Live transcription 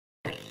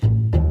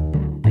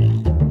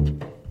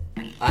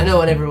I know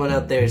what everyone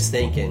out there is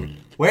thinking.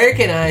 Where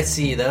can I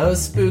see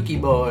those spooky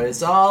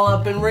boys all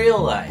up in real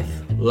life?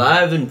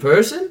 Live in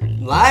person?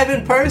 Live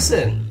in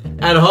person.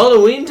 At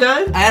Halloween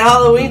time? At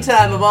Halloween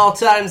time, of all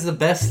times, the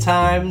best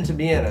time to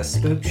be in a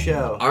spook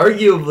show.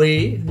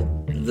 Arguably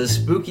the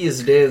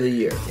spookiest day of the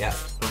year. Yeah.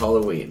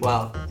 Halloween.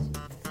 Well,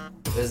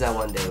 there's that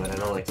one day, but I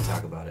don't like to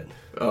talk about it.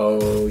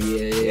 Oh,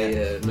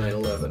 yeah.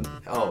 9/11.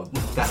 Oh,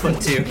 that one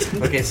too.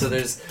 Okay, so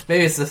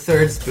maybe it's the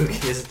third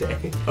spookiest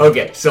day.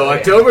 Okay, so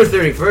October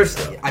 31st,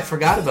 though. I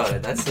forgot about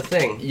it. That's the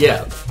thing.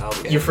 Yeah.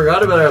 Okay. You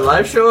forgot about our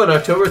live show on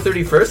October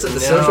 31st at the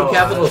Social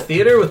Capital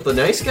Theater with the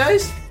nice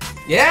guys?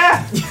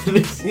 Yeah!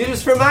 You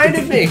just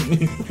reminded me.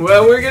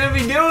 Well, we're going to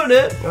be doing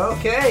it.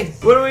 Okay.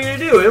 What are we going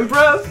to do?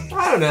 Improv?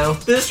 I don't know.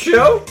 This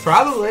show?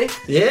 Probably.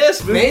 Yeah,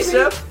 spooky Maybe.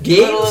 stuff. A Games?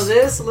 little of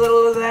this, a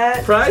little of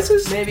that.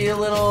 Prizes? Maybe a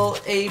little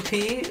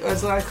AP,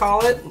 that's what I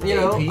call it. You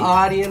know, AP?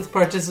 audience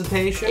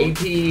participation.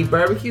 AP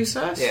barbecue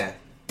sauce? Yeah.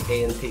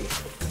 A&P.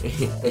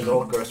 The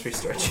old grocery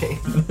store chain.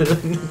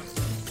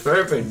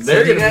 Perfect. So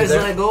if you guys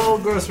like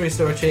old grocery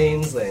store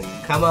chains, then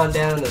come on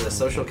down to the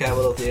Social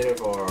Capital Theater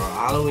for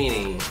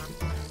Halloweeny.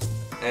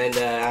 And,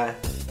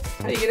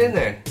 how do you get in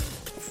there?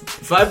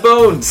 5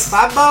 bones.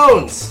 5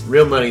 bones!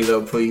 Real money,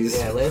 though, please.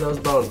 Yeah, lay those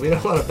bones. We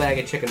don't want a bag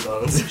of chicken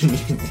bones.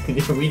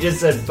 We just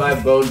said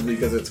 5 bones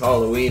because it's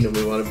Halloween and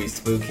we want to be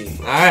spooky.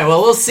 Alright,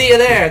 well, we'll see you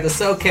there at the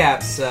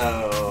SoCap,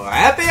 so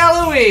happy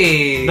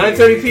Halloween!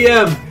 9:30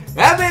 p.m.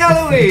 Happy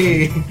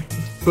Halloween!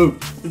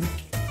 Poop.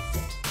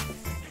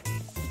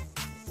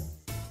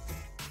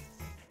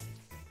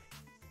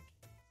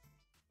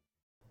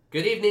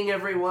 Good evening,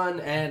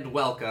 everyone, and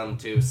welcome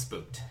to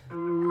Spooked.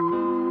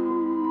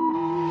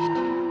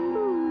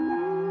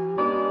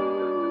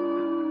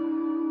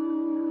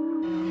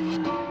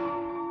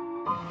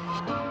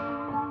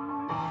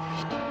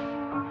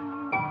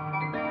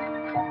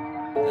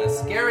 The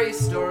Scary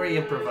Story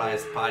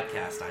Improvised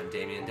Podcast. I'm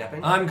Damian Depping.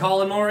 I'm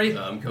Colin Maury.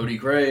 I'm Cody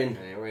Crane. And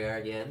here we are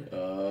again.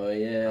 Oh,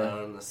 yeah.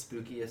 On the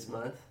spookiest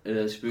month. The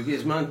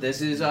spookiest month.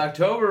 This is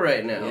October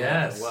right now.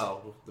 Yes.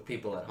 Well, the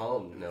people at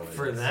home know it.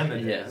 For them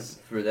it Yes. is.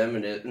 For them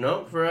it is.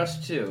 No, for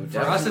us too. For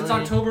us it's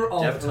October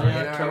all the definitely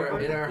time. October.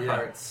 In our Yeah.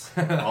 hearts.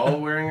 All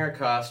wearing our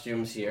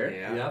costumes here.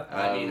 Yeah. Yep.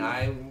 I mean,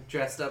 I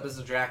dressed up as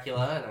a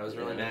Dracula, and I was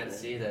really mad to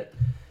see that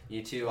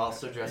you two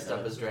also dressed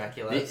up as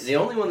Dracula. The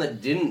only one that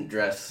didn't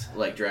dress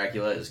like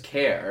Dracula is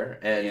Care,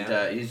 and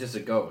he's just a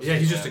ghost. Yeah,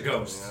 he's just a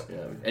ghost. Yeah.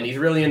 And he's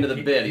really into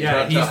the bit.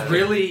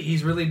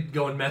 He's really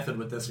going method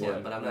with this Yeah,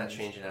 one. but I'm not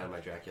changing out of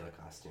my Dracula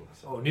costume.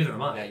 So. Oh, neither am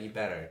Yeah, I. you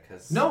better,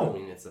 because No. I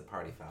mean, it's a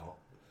party foul.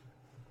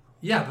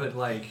 Yeah, but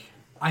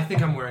I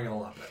think I'm wearing it a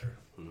lot better.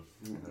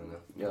 I don't know.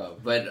 Yeah,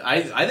 but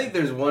I think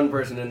there's one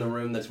person in the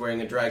room that's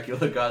wearing a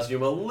Dracula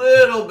costume a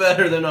little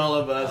better than all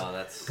of us. Oh,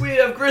 that's... We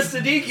have Kris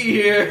Siddiqi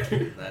here.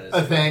 That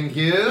is... Thank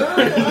you.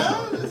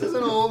 Yeah, this is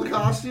an old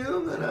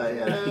costume that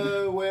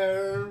I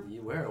wear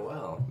You wear it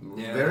well.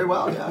 very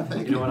well. Yeah,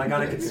 thank you. You know what? I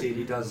gotta concede.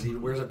 He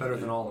wears it better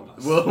than all of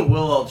us.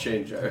 We'll all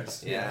change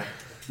ours. Yeah.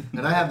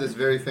 And I have this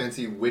very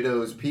fancy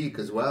widow's peak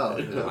as well.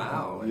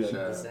 Wow. Which,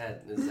 Is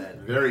that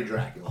very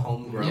Dracula.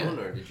 homegrown,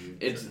 or did you...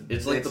 It's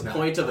like It's the not.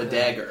 point of a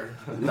dagger.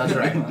 That's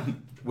right.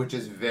 Which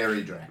is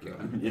very Dracula.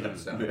 Yeah,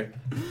 So.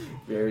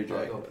 very I'll go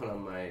Dracula. put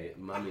on my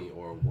mummy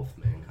or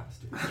wolfman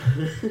costume.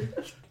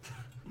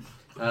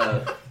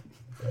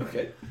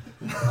 Okay.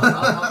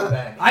 I'll be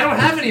back. I don't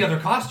have any other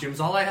costumes.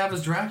 All I have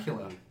is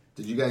Dracula.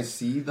 Did you guys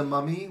see The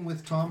Mummy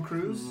with Tom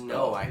Cruise?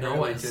 No, I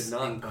No, I it was did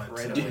not, but-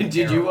 incredibly Did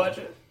you terrible. watch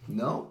it?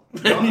 No?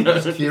 No, I'm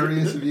just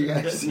curious if you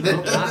guys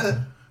did.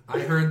 I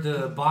heard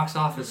the box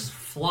office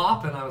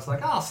flop, and I was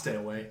like, I'll stay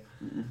away.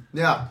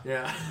 Yeah.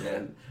 Yeah.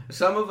 And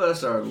some of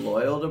us are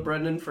loyal to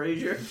Brendan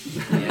Fraser.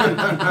 Fair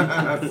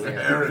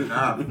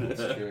enough.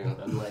 That's true.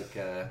 Unlike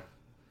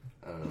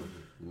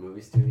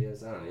movie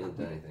studios, I don't even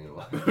do anything in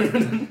life.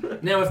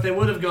 Now, if they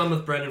would have gone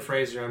with Brendan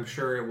Fraser, I'm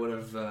sure it would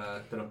have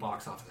been a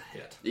box office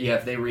hit. Yeah,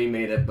 if they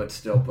remade it but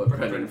still put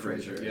Brendan Brendan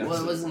Fraser. Fraser, in. yeah.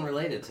 Well, it wasn't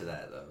related to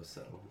that though,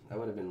 so that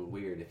would have been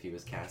weird if he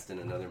was cast in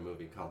another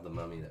movie called The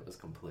Mummy that was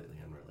completely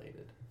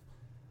unrelated.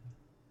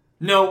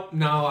 No,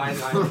 All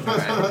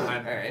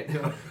right,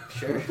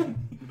 sure.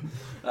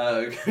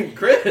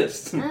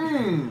 Kris,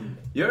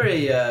 you're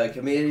a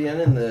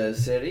comedian in the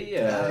city,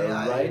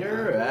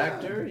 writer,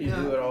 actor. You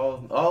do it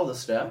all the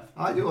stuff.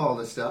 I do all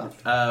this stuff.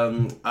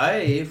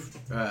 I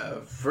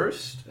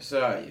first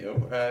saw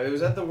you. It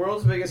was at the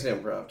world's biggest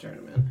improv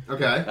tournament.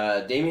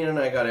 Okay. Damien and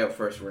I got out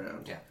first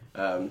round. Yeah.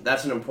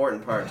 That's an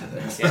important part to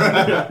this.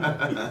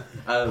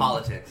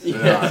 Politics.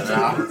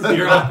 Yeah.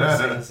 You're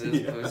opposite.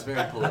 It was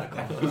very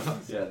political.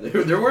 Yeah,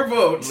 there were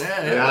votes.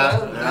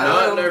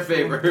 Not in their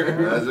favor.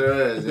 As there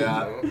is,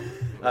 yeah.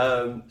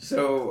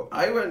 So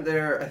I went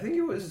there, I think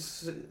it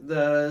was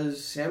the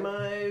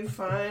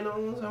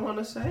semifinals, I want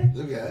to say.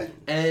 Okay.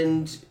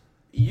 And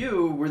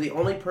you were the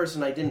only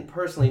person I didn't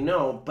personally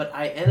know, but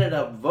I ended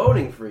up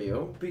voting for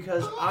you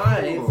because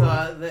I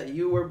thought that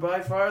you were by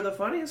far the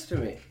funniest to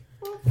me.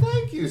 Well,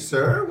 thank you,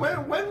 sir.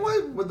 When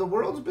was with the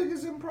world's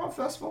biggest improv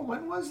festival?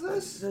 When was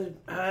this?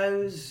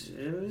 I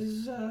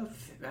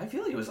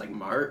feel like it was like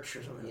March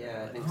or something.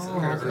 Yeah, I think so.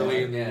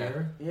 Early in the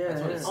year. Yeah.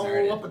 That's when it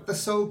started. Oh, up at the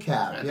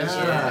SoCap.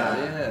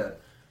 Yeah.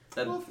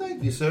 Well,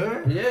 thank you,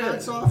 sir. Yeah.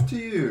 That's off to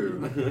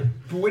you.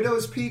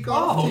 Widow's Peak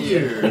off to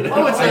you.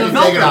 Oh, it's I a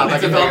can take it off. Velcro. I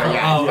It's a can take it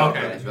Velcro. off. Oh,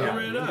 okay. It's Give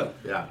Velcro. it up.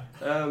 Yeah.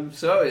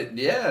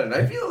 And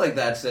I feel like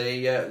that's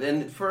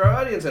and for our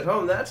audience at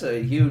home, that's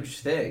a huge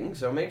thing.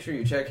 So make sure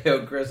you check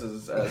out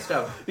Chris's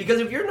stuff, because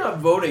if you're not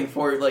voting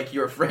for like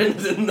your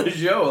friends in the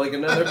show, like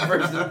another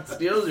person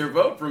steals your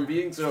vote from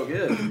being so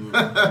good.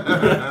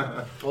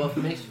 Well, if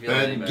it makes you feel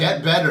any And better.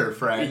 get better,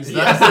 friends.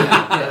 Yeah, That's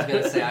I was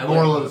gonna say I the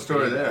moral of wouldn't the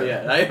story vote for you.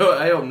 there. Yeah,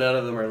 I hope none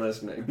of them are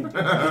listening.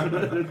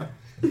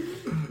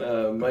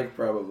 Mike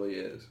probably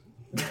is.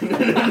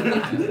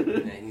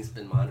 Yeah, he's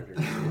been monitored.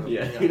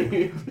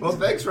 Yeah. Well,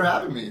 thanks for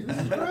having me. This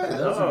is great.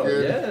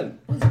 That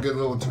was a good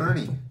little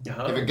tourney.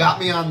 Uh-huh. If it got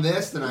me on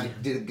this, then I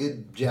did a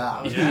good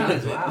job. Yeah.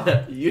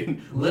 Wow.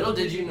 Little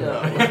did you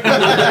know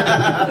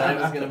that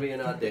it was going to be an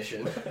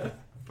audition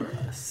for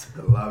us.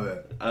 I love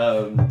it.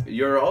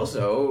 You're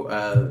also,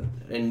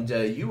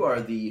 you are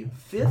the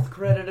 5th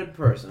credited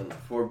person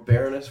for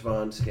Baroness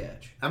Von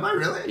Sketch. Am I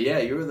really? Yeah,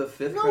 you were the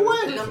 5th No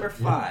credited way. Number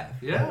 5.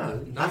 Yeah.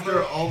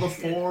 After all the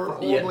 4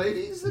 old Yeah.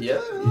 ladies? That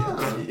Yeah.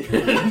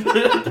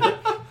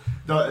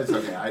 No, it's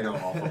okay. I know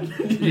all of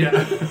them. Yeah.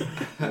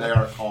 And they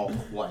are all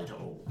quite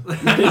old. On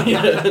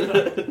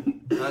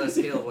a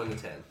scale of 1 to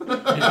 10.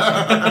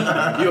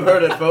 You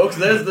heard it, folks.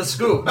 There's the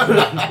scoop.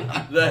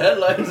 The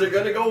headlines are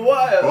going to go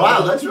wild.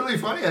 Wow, that's really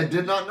funny. I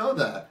did not know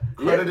that.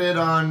 Credited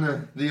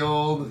on the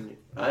old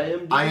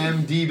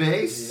IMDb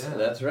base. Yeah.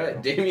 That's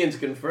right. Damien's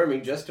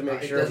confirming just to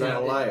make sure I'm not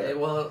a liar.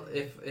 Well,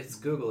 if it's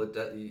Google, it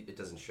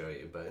doesn't show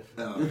you, but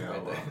Oh, yeah,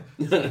 right well.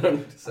 there.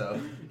 So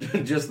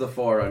Just the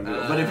 4 on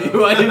Google. But if you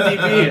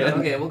IMDb it.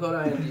 okay, we'll go to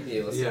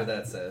IMDb. We'll see Yeah. what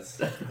that says.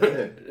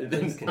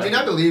 I mean,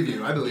 I believe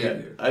you. I believe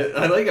you.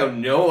 I like how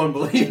no one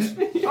believes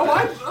me. Oh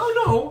I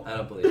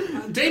don't believe it.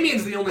 no.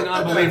 Damien's the only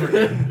non-believer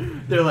here.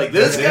 They're like,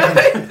 this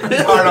guy?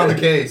 Hard on the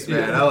case,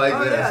 man. I like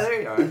Oh this. yeah,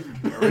 there you are.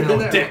 Real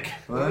There. dick.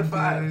 Number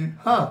 5.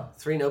 Huh.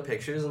 3 no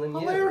pictures and then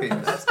Hilarious. Yeah,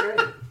 that's great.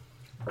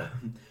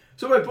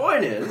 So my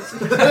point is,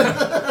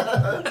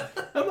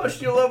 how much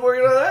do you love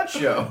working on that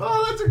show?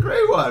 Oh, that's a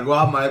great one.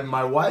 Well,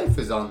 my wife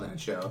is on that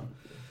show.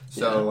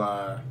 So,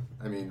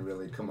 I mean,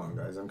 really, come on,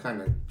 guys. I'm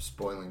kind of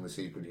spoiling the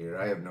secret here.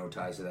 I have no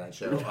ties to that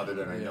show other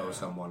than I know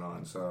someone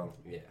on. So,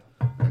 Yeah.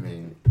 I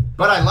mean,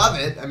 but I love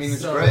it. I mean,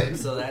 it's great.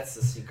 So that's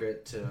the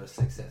secret to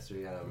success.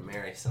 We gotta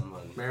marry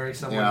someone. Marry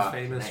someone Yeah.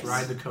 famous, Nice.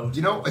 ride the coast.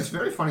 You know, it's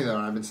very funny though,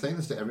 and I've been saying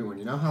this to everyone.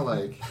 You know how,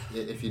 like,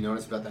 if you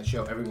notice about that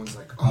show, everyone's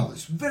like, "Oh,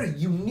 this very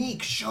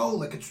unique show.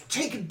 Like, it's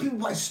taking people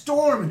by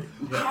storm.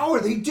 And how are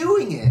they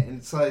doing it?" And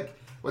it's like,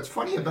 what's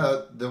funny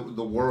about the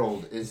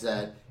world is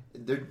that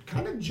they're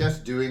kind of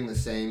just doing the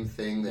same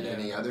thing that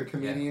any other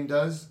comedian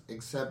does,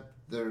 except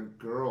they're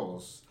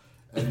girls.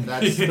 And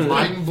that's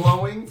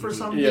mind-blowing for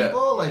some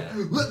people. Like,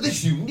 look,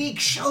 this unique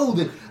show,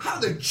 that how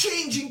they're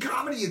changing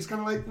comedy. It's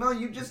kind of like, no,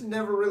 you've just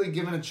never really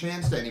given a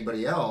chance to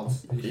anybody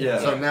else. Yeah.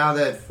 So now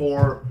that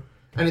 4...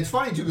 And it's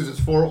funny, too, because it's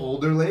 4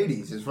 older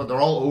ladies.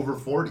 They're all over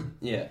 40.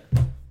 Yeah.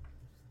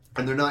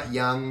 And they're not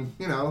young,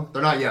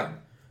 they're not young.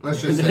 Let's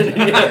just say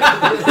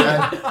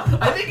that.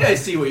 I think I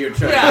see what you're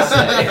trying to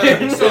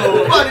say.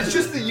 So, but it's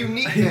just the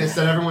uniqueness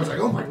that everyone's like,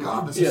 oh my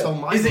god, this is so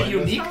mind-blowing. Is it But it's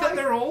unique not that like-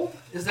 they're old?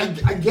 Is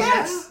that I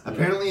guess.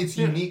 Apparently it's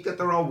unique that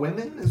they're all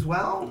women as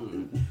well.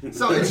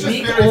 So it's just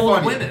Unique very old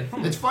funny. women.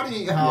 It's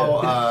funny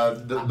how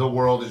the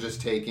world is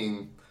just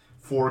taking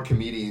 4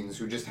 comedians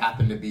who just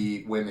happen to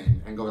be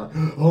women and going,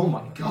 oh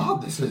my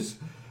god, this is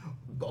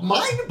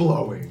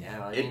mind-blowing.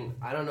 Yeah, I mean,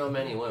 I don't know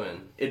many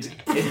women, It's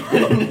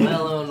let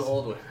alone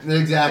old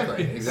women.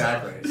 Exactly.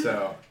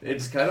 So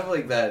it's kind of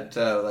like that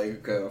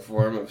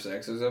form of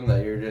sexism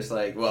that you're just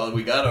like, well,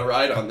 we gotta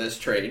ride on this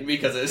train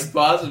because it's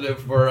positive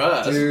for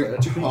us.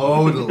 dude,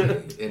 totally.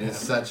 It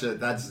is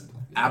that's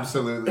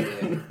absolutely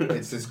it.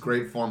 It's this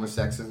great form of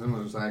sexism.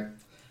 It was like,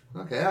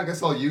 okay, I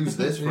guess I'll use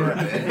this for a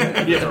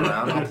bit. It's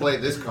around. I'll play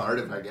this card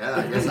if I get.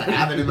 I guess I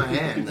have it in my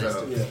hand. Nice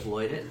So. to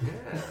exploit it.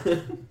 Yeah.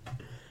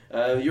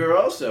 You're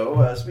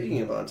also,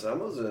 speaking of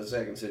ensembles, a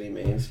Second City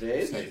main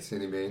stage. Second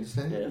City main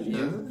stage.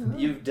 And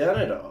you've done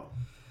it all.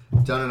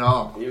 Done it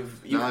all.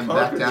 You've Now I'm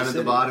back conquered down the at the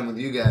city. bottom with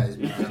you guys.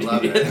 Man. I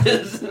love it.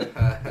 Yes.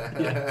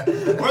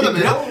 Or the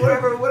middle,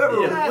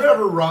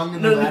 whatever rung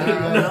in the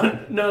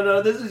ladder.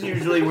 No. This is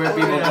usually where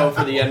people go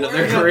for the end of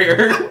their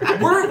career.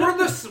 We're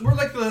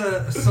like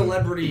the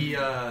celebrity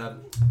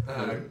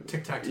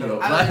tic-tac-toe.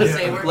 I was gonna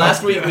say,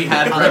 Last week we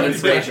had Brendan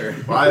Fraser.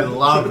 Well, I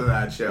loved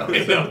that show.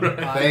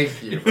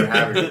 Thank you for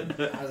having me.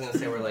 I was gonna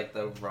say we're like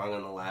the rung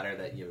on the ladder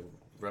that you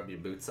rub your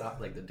boots off,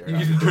 like the dirt You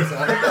off do your dirt boots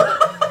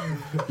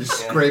off. You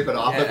scrape it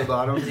off at the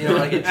bottom. You know,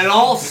 like And it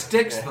all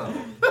sticks, though.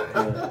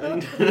 I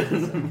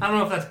don't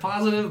know if that's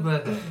positive,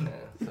 but...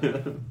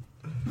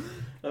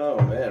 Oh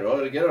man, well,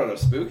 to get on a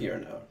spookier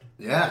note,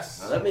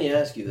 Yes. let me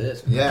ask you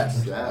this.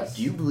 Yes.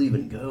 Do you believe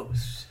in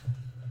ghosts?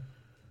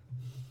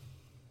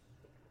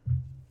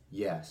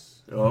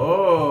 Yes.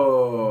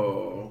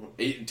 Oh,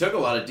 it took a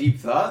lot of deep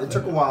thought. It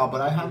took a while, but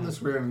I have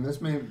this weird, and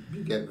this may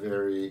get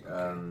very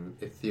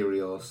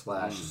ethereal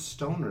 /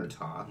 stoner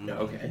talk.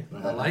 Okay.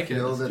 I like it. I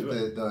feel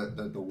Let's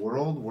that the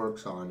world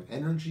works on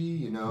energy.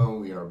 You know,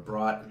 we are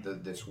brought.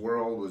 This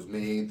world was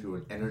made through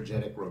an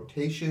energetic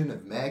rotation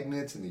of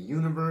magnets in the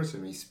universe,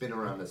 and we spin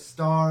around a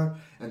star,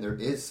 and there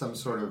is some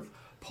sort of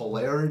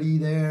polarity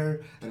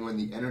there. And when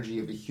the energy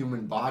of a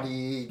human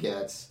body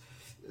gets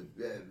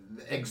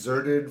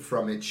exerted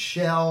from its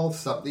shell,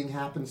 something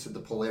happens to the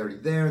polarity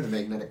there, the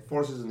magnetic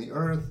forces in the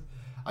earth.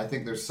 I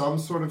think there's some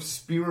sort of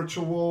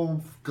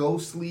spiritual,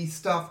 ghostly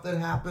stuff that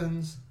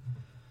happens.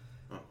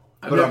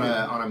 But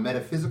on a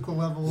metaphysical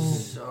level,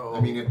 So-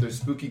 I mean, if there's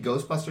spooky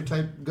Ghostbuster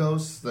type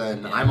ghosts,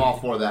 then I'm all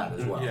for that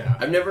as well. Yeah.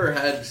 I've never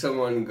had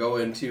someone go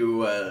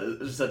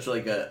into such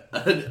like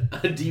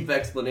a deep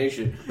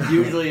explanation.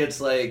 Usually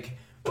it's like,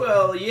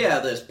 well, yeah,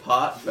 this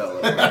pot fell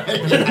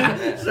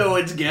over. So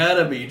it's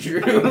gotta be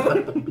true.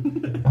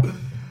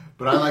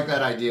 But I like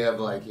that idea of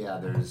like,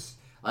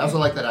 I also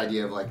like that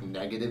idea of like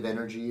negative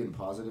energy and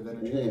positive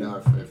energy. You know,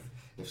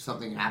 if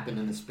something happened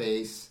in a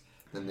space,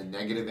 then the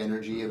negative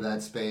energy of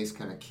that space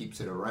kind of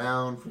keeps it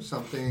around for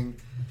something.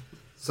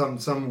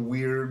 Some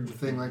weird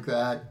thing like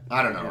that.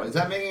 I don't know. Is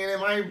that making it?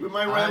 Am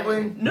I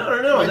rambling? No.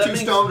 Am I too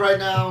stoned right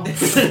now?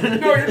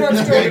 No, you're not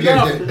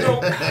stoned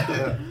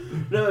enough.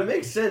 No, it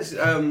makes sense.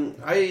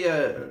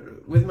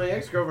 With my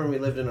ex-girlfriend, we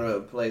lived in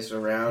a place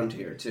around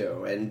here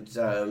too, and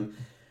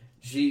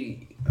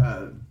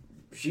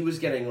she was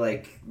getting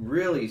like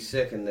really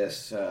sick in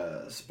this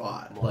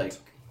spot, Mold.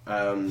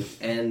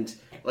 and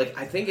like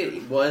I think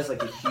it was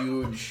like a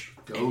huge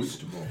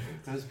Ghost mold.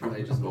 It was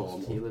probably just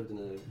mold. He lived in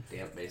a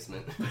damp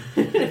basement.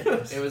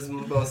 It was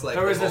most likely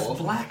There was this mold.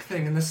 black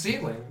thing in the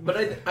ceiling. But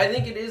I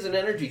think it is an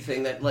energy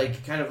thing that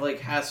like kind of like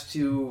has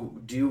to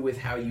do with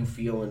how you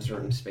feel in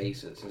certain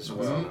spaces as There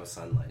well. was no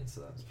sunlight,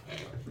 so that's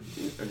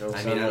probably No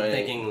I mean, I'm sunlight,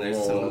 thinking there's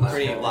mold, some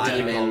pretty demon,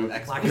 logical Black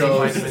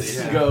explanations. Ghosts.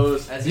 Yeah.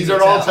 ghosts. As These you are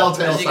can all tell-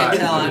 telltale As you can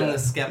tell, signs. I'm the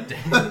skeptic.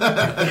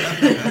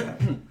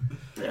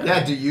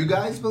 Yeah, do you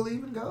guys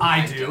believe in ghosts?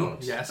 I I do.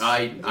 don't. Yes.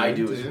 I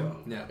do as too? well.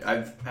 Yeah.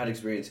 I've had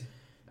experience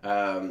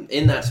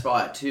in that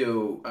spot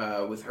too,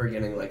 with her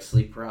getting like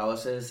sleep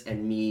paralysis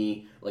and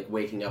me like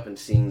waking up and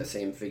seeing the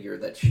same figure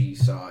that she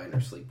saw in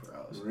her sleep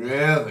paralysis.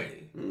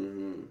 Really?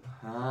 hmm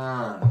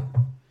Ah.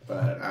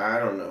 But I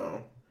don't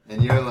know.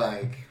 And you're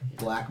like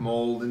black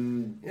mold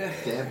and Yeah.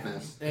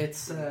 dampness.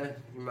 It's your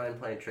mind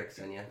playing tricks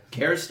on you.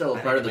 Kare's still a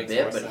I part of the think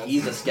it makes bit, more but sense.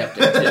 he's a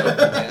skeptic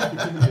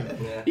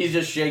too. Yeah. He's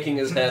just shaking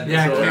his head.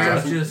 Yeah, this whole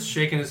Karen's time. just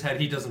shaking his head.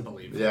 He doesn't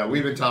believe. Yeah,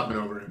 we've been talking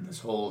over him this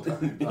whole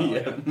time. Yeah.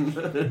 I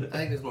think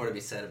there's more to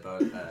be said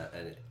about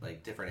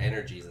like different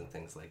energies and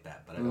things like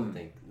that, but I don't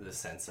think the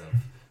sense of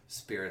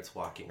spirits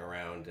walking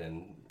around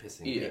and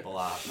pissing Yeah. people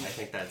off. I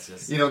think that's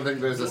just You don't think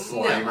there's a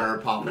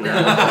Slimer popping No.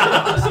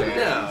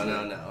 out?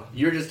 No.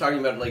 You're just talking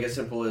about like as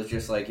simple as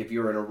just like if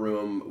you're in a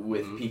room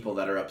with people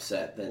that are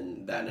upset,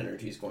 then that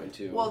energy is going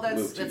to Well,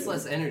 move to that's you.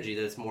 less energy.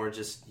 That's more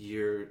just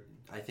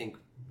I think,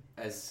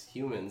 as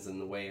humans and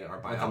the way our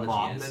Like a biology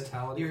mob is,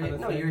 mentality you're, kind of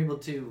no, thing? you're able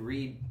to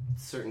read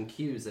certain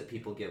cues that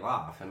people give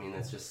off. I mean,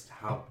 that's just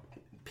how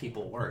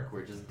people work.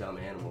 We're just dumb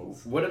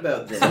animals. What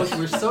about this?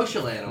 We're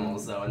social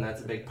animals, though, and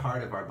that's a big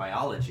part of our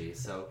biology.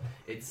 So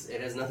it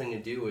has nothing to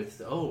do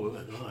with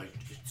I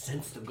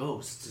sense the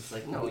ghosts. It's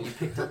like, no, you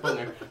picked up on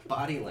their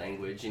body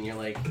language, and you're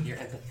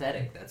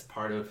empathetic. That's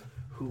part of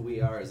who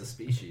we are as a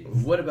species.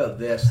 What about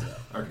this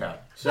though? Okay.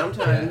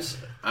 Sometimes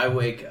I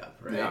wake up,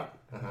 right? Yeah.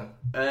 Uh-huh.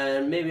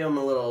 And maybe I'm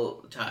a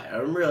little tired.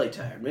 I'm really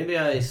tired. Maybe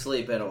I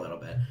sleep in a little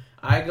bit.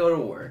 I go to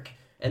work,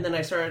 and then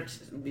I start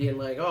being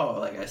like,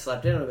 I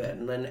slept in a bit.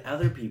 And then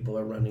other people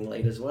are running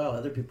late as well.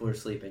 Other people are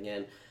sleeping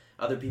in.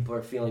 Other people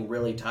are feeling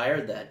really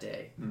tired that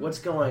day. What's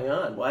going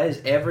on? Why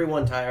is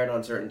everyone tired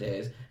on certain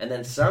days? And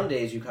then some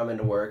days you come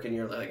into work and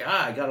you're like,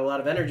 I got a lot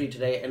of energy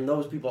today. And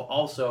those people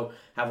also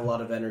have a lot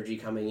of energy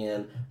coming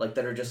in, like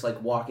that are just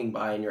like walking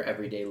by in your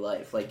everyday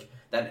life. Like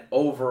that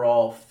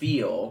overall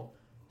feel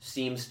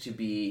seems to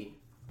be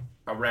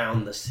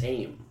around the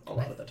same a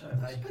lot of the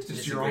time. I It's just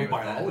disagree your own with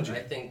that. biology. I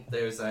think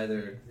it's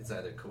either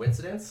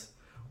coincidence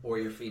or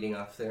you're feeding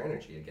off their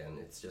energy again.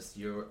 It's just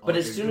But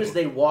as soon as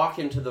they walk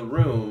into the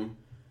room,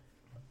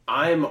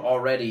 I'm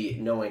already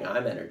knowing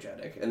I'm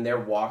energetic, and they're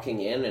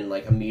walking in and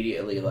like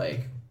immediately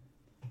like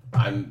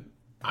I'm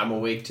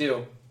awake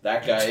too.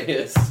 That guy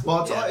is.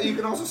 Well, you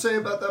can also say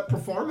about that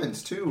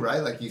performance too, right?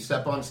 Like you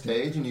step on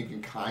stage and you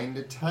can kind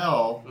of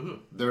tell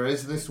there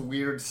is this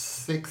weird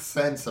sixth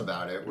sense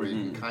about it, where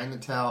you can kind of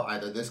tell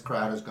either this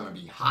crowd is going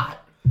to be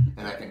hot,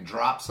 and I can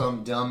drop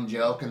some dumb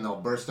joke and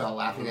they'll burst out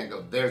laughing and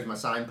go, "There's my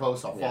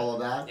signpost, I'll follow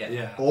that." Yeah.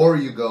 Yeah. Or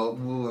you go,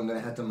 "Ooh, I'm going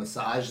to have to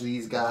massage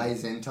these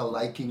guys into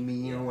liking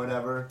me or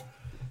whatever."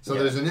 So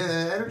there's an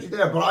energy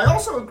there. But I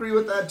also agree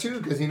with that too,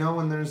 because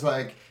when there's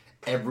like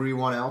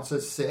everyone else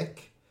is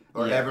sick.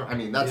 Or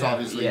that's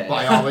obviously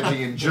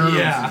biology and germs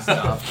and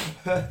stuff.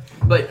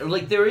 But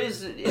like there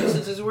is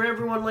instances where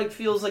everyone like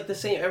feels like the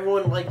same.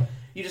 Everyone like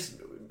you just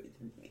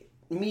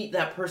meet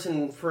that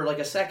person for like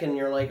a second,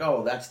 you're like,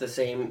 oh, that's the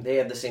same. They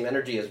have the same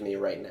energy as me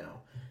right now.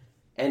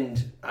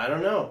 And I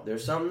don't know.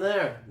 There's something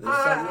there. You know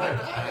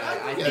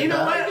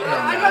what?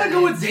 I gotta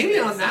go with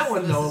Damien on that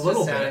one though. A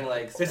little bit.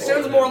 Like it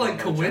sounds more like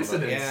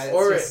coincidence. Yeah,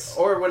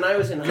 or when I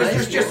was in high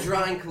school, just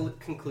drawing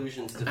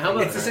conclusions. To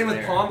it's the same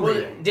with palm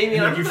reading.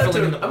 Damien,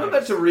 I'm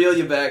about to reel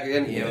you back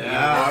in here.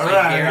 Yeah, all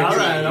right.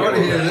 I want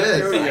to hear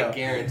this. I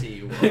guarantee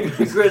you will.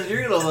 Chris,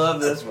 you're gonna love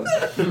this one.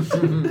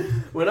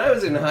 When I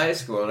was in high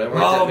school and I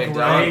worked at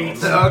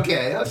McDonald's.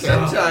 Okay.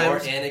 Sometimes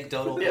more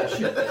anecdotal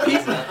bullshit.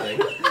 That's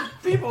nothing.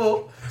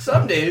 People,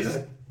 some days,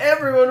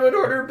 everyone would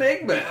order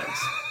Big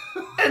Macs.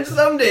 And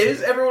some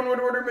days, everyone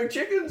would order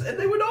McChickens, and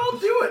they would all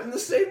do it in the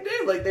same day.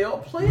 Like, they all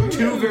planned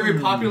Two very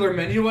popular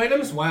menu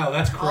items? Wow,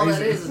 that's crazy. All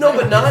that is no,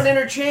 but not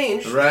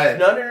interchanged. Right.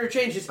 Not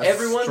interchanged. Just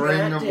everyone a string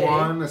that of day.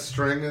 one, a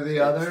string of the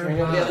other. String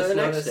of the other the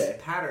next notice day.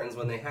 patterns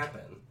when they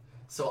happen.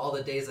 So all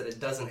the days that it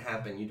doesn't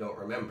happen, you don't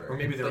remember. Or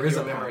maybe there but is you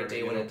a remember pattern a day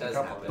you when don't it does pick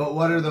up on. happen. But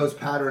what are those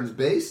patterns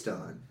based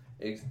on?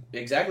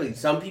 Exactly.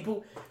 Some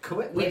people,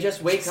 we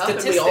just wake up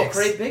and we all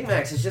crave Big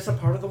Macs. It's just a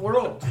part of the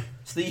world.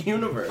 It's the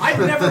universe. I've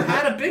never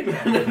had a Big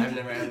Mac. I've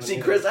never had one. See,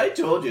 Chris, I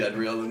told you I'd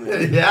reel them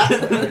in. Yeah,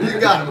 you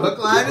got him hook,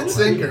 line, and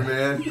sinker,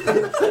 man. we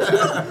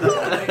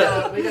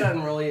gotta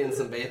enroll you in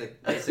some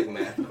basic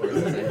math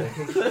courses.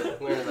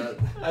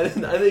 I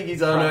think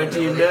he's on our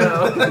team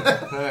now.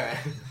 Alright.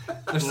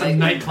 There's some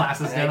night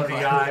classes down at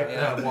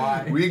the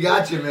Y. We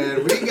got you,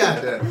 man. We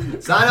got you.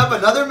 Sign up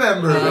another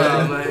member,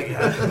 man. Oh my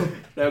god.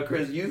 Now,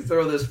 Chris, you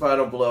throw this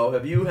final blow.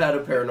 Have you had a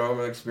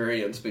paranormal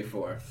experience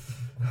before?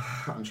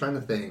 I'm trying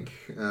to think.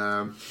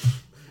 I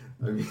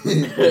mean,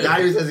 the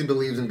guy who says he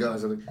believes in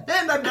ghosts, I'm like,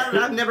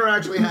 I've never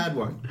actually had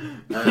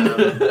one.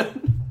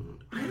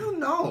 I don't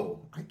know.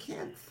 I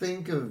can't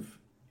think of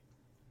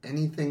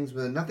anything,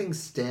 but nothing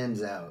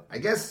stands out. I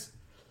guess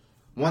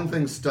one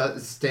thing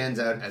stands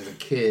out as a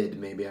kid.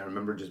 Maybe I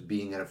remember just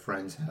being at a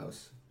friend's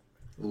house,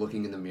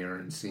 looking in the mirror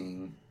and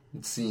seeing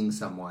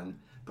someone.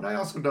 But I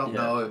also don't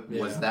know,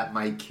 was that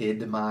my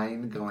kid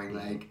mind going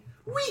like,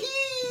 wee,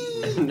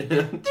 there's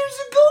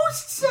a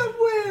ghost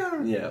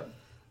somewhere. Yeah.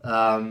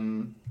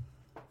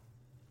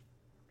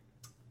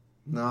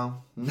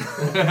 No. All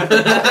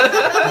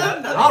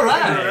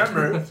right. I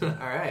remember.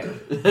 All right.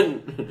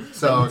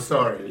 So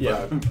sorry.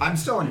 Yeah. I'm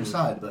still on your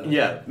side, but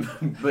Yeah,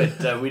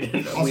 but we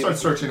didn't. I'll start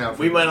searching out.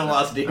 For We might have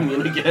lost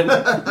Damien again.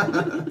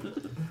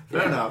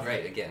 Fair enough.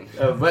 Right, again.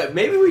 But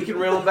maybe we can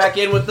reel him back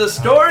in with the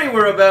story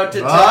we're about to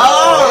tell.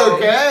 Oh,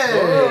 okay.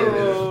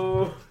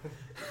 Oh.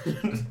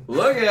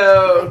 Look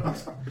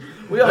out.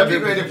 That'd be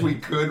great if we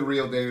could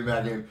reel David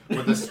back in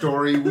with a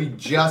story we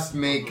just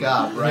make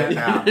up right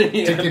now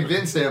to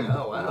convince him.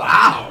 Oh, wow.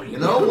 Wow, you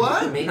know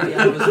what? Maybe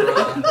I was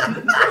wrong.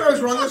 I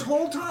was wrong this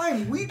whole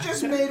time. We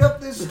just made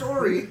up this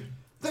story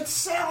that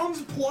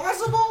sounds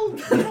plausible.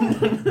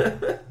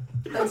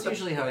 That's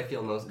usually how I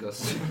feel most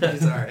ghost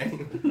stories. Alright.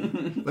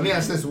 Let me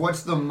ask this: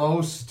 what's the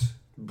most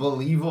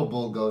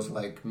believable ghost,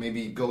 like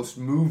maybe ghost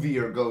movie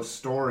or ghost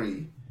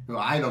story? Well,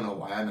 I don't know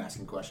why I'm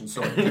asking questions.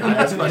 Sorry, can I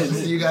ask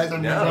questions to you guys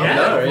on your own?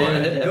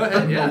 Go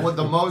ahead. Yeah. What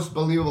the most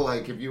believable,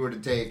 like if you were to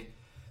take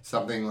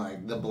something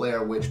like the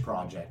Blair Witch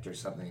Project or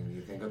something,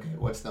 you think, okay,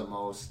 what's the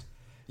most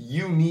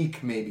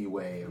unique maybe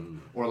way,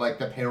 or like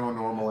the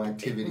Paranormal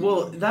Activity?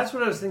 Well, that's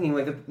what I was thinking.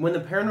 Like when the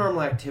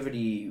Paranormal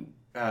Activity,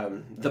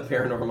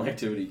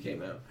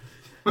 came out.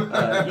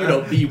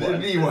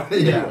 B1,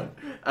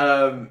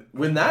 yeah.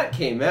 When that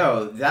came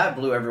out, that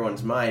blew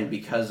everyone's mind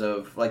because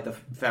of like the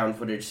found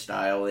footage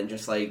style and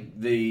just like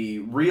the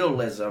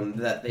realism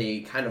that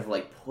they kind of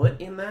like put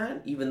in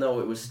that, even though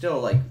it was still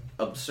like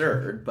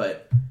absurd,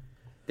 but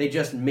they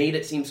just made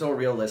it seem so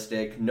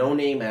realistic. No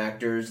name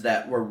actors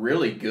that were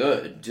really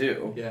good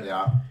too.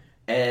 Yeah.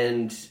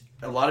 And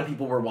a lot of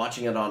people were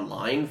watching it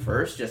online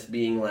first, just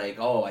being like,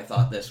 "Oh, I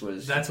thought this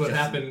was." That's what just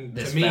happened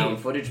this to me.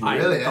 found footage movie.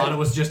 I thought it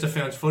was just a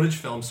found footage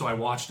film, so I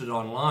watched it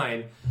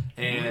online,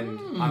 and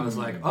I was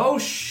like, "Oh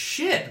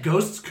shit,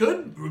 ghosts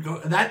could go."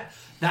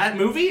 That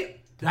movie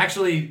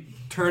actually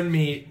turned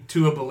me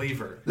to a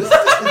believer.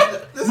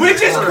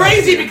 Which is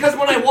crazy because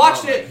when I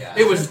watched it,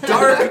 it was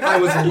dark, I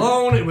was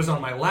alone, it was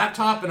on my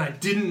laptop, and I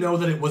didn't know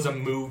that it was a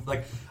movie.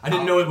 Like, I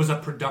didn't know it was a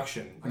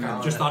production. Like,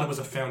 I just thought it was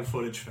a found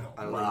footage film.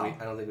 I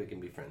don't think we can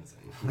be friends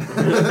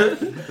anymore.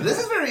 This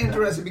is very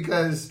interesting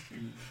because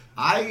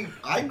I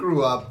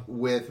grew up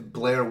with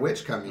Blair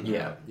Witch coming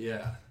out.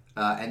 Yeah.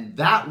 And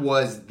that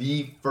was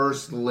the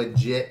first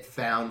legit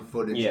found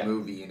footage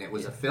movie, and it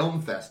was a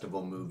film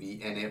festival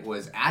movie, and it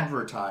was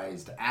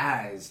advertised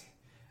as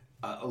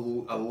a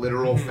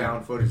literal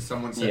found footage.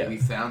 Someone said, we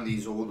found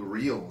these old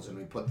reels and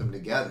we put them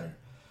together.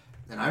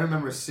 And I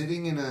remember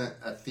sitting in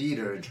a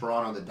theater in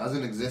Toronto that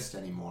doesn't exist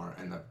anymore,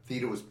 and the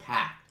theater was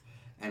packed,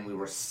 and we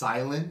were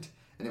silent,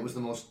 and it was the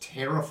most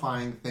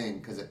terrifying thing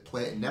because it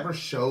never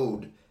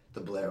showed the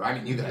Blair. I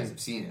mean, you guys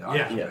have seen it,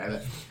 obviously,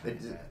 right?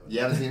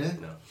 You haven't seen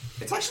it? No.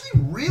 It's actually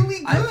really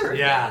good.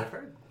 I've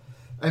heard.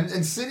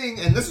 And sitting,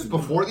 and this was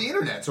before the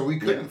internet, so we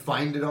couldn't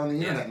find it on the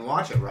internet and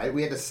watch it, right?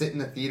 We had to sit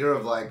in a theater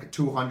of like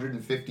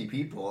 250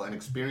 people and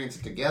experience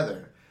it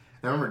together.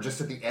 I remember just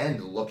at the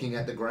end looking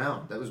at the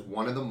ground. That was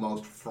one of the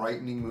most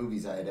frightening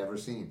movies I had ever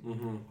seen.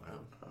 Mm-hmm.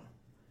 Wow.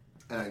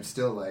 And I'm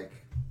still like,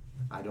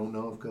 I don't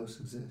know if ghosts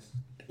exist.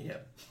 Yeah.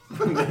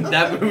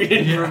 That movie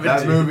didn't prove it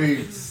That to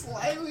movie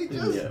slightly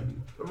just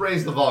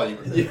raised the volume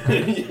of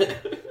it. Yeah.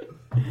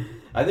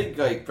 I think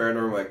like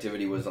Paranormal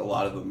Activity was a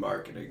lot of the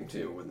marketing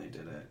too when they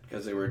did it,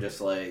 because they were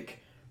just like,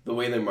 the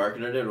way they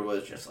marketed it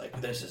was just like,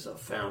 this is a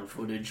found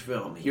footage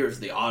film. Here's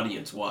the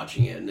audience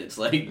watching it, and it's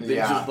like they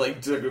just like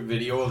took a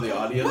video of the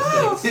audience.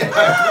 Yeah,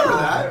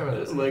 I remember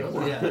that. It's like,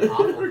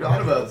 I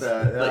forgot about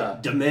that. Yeah.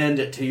 like, demand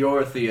it to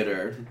your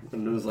theater,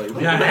 and it was like,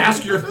 Yeah,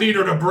 ask your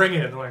theater to bring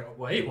it. I'm like,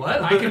 wait,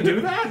 what? I can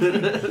do that?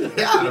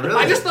 Yeah, really.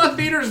 I just thought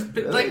theaters,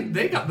 like,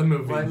 they got the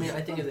movie. Well, I mean,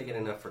 I think if they get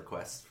enough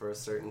requests for a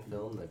certain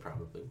film, they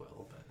probably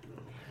will.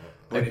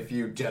 But if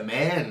you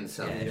demand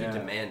something, If Yeah. you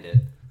demand it.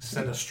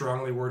 Send a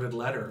strongly worded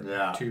letter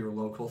Yeah. to your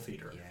local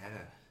theater.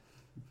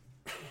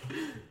 Yeah.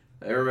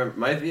 I remember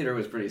my theater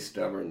was pretty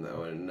stubborn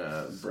though in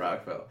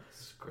Brockville.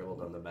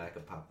 Scribbled on the back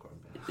of popcorn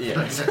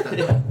bags.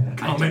 Yeah.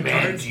 I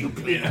demand you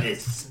play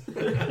this.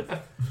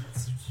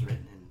 It's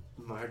written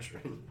in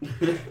margarine.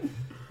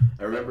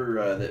 I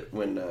remember that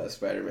when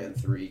Spider-Man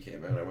 3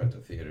 came out, I went to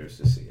theaters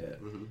to see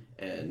it. Mm-hmm.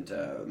 And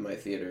my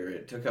theater,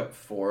 it took up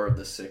 4 of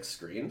the 6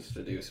 screens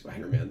to do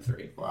Spider-Man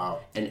 3.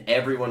 wow. And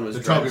everyone was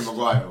The dressed... Tobey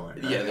Maguire one.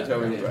 Right? Yeah, the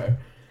Tobey Maguire.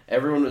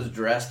 Everyone was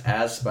dressed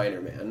as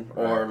Spider-Man,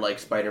 or like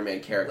Spider-Man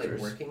Like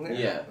characters. working there?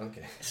 Yeah.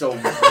 Okay. So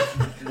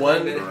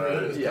one...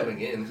 Right. yeah.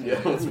 Coming in. Yeah.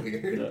 That's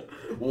weird. Yeah.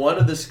 One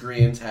of the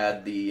screens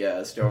had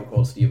the Stone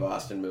Cold Steve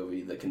Austin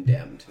movie, The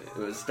Condemned. It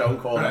was Stone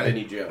Cold and Right.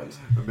 Vinnie Jones.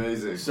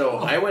 Amazing. So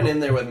I went in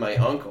there with my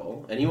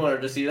uncle, and he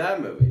wanted to see that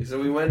movie. So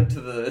we went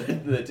to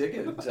the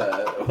ticket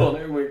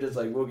holder, and we were just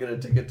like, we'll get a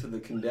ticket to The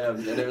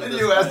Condemned. And, it was And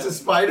this you asked a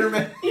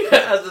Spider-Man?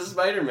 yeah, as a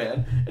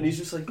Spider-Man. And he's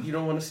just like, you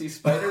don't want to see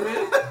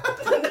Spider-Man?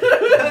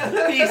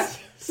 He's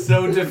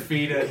so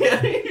defeated.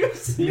 Yeah,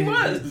 he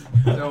was.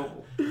 Don't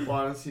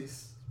want to see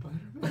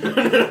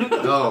Spider-Man?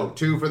 No,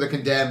 2 for The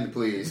Condemned,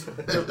 please.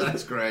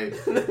 That's great.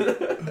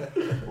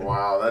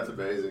 Wow, that's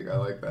amazing. I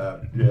like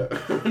that.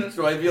 Yeah.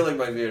 So I feel like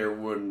my theater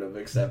wouldn't have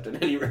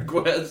accepted any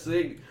requests.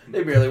 They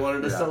barely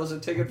wanted to Yeah. sell us a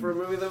ticket for a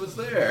movie that was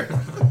there.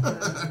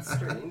 That's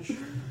strange.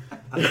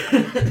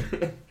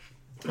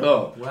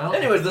 Oh. Well,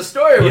 Anyways, the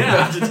story we're yeah.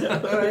 about to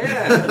tell. Oh,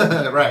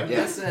 yeah. Right,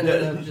 This yes.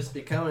 ended up just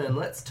becoming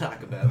Let's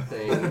Talk About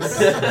Things.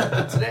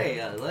 Today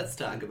on Let's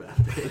Talk About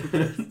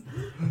Things.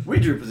 We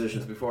drew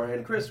positions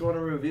beforehand. Chris, you want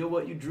to reveal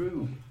what you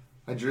drew?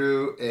 I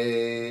drew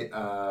a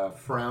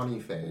frowny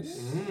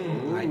face.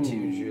 I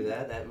too drew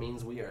that. That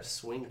means we are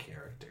swing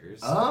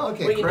characters. Oh,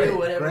 okay, We can great. do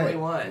whatever great.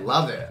 we want.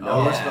 Love it.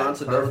 No Yeah.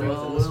 responsibility.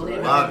 We'll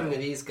leave Love everything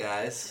it. to these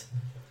guys.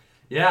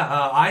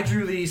 Yeah, I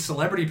drew the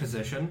celebrity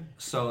position,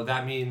 so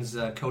that means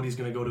Cody's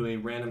going to go to a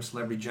random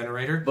celebrity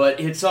generator.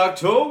 But it's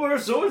October,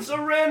 so it's a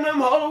random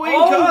Halloween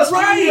Oh, costume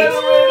right!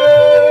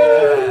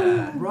 generator!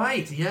 Yeah.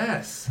 Right,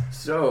 yes.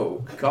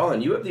 So,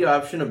 Colin, you have the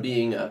option of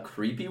being a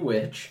creepy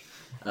witch,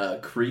 a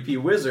creepy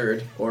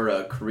wizard, or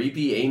a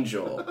creepy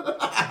angel.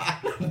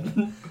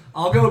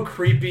 I'll go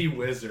creepy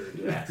wizard.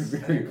 Yes.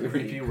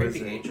 Creepy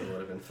wizard. angel would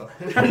have been fun.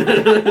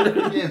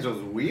 Creepy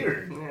Angel's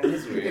weird. Yeah,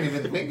 it's You can't weird.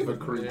 even think of a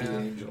creepy Yeah.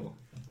 angel.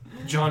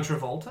 John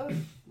Travolta?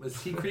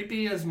 Was he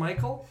creepy as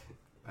Michael?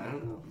 I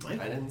don't know.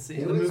 I didn't see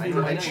He it. was I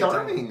know quite you're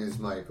charming as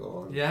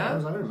Michael. Yeah?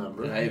 As far as I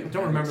remember. I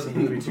don't remember the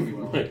movie too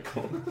well.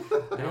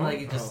 I don't like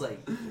he just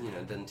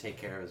doesn't take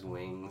care of his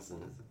wings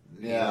and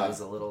Yeah. he's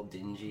a little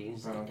dingy.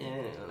 He's like, Okay.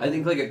 eh. I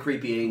think like a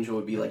creepy angel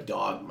would be like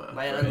Dogma.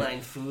 My right? online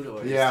food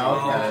order. Yeah,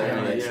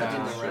 okay, yeah,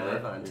 Didn't sure.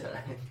 arrive on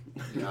time.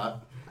 Yeah.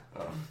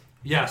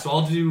 Yeah, so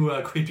I'll do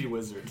creepy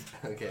wizard.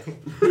 Okay.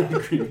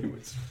 Creepy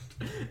wizard.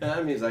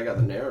 That means I got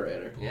the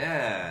narrator.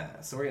 Yeah.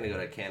 So we're gonna go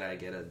to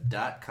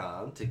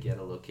canigeta.com to get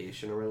a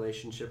location, a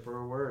relationship, or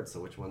a word.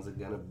 So which one's it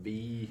gonna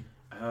be?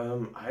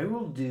 I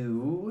will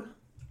do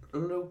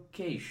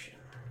location.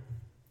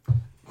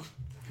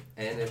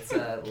 And it's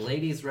a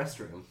ladies'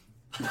 restroom.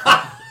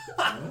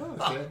 Oh,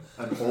 okay.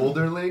 An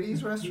older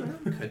ladies'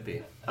 restaurant? Could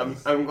be. I'm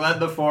glad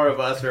the 4 of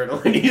us are in a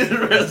ladies'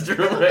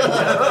 restroom right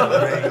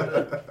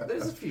now.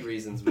 There's a few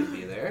reasons we'd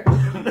be there.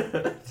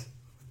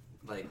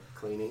 Like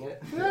cleaning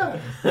it. Yeah.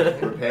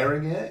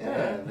 Repairing it? Yeah.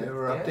 Yeah. They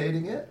were Yeah.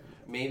 updating it?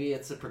 Maybe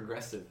it's a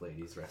progressive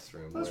ladies'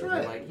 restroom. That's where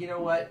right. they're like, you know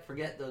what?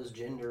 Forget those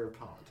gender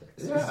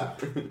politics. Yeah.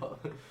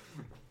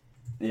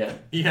 Yeah.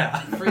 Yeah.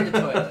 Free the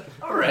toilet.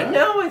 All right,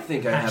 now I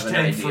think I have an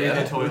Hashtag free the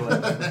idea.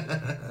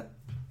 toilet.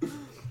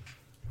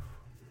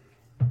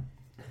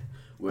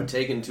 We're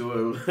taken to a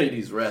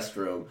ladies'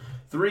 restroom.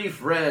 3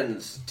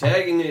 friends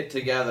tagging it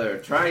together,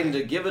 trying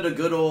to give it a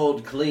good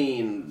old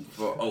clean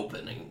for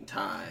opening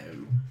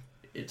time.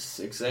 It's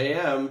 6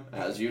 a.m.,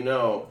 as you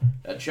know.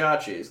 At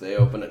Chachi's, they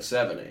open at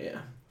 7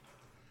 a.m.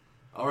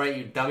 All right,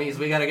 you dummies.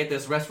 We gotta get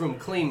this restroom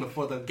clean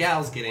before the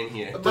gals get in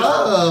here.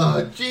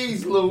 Oh,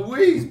 jeez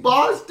Louise,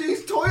 boss,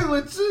 these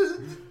toilets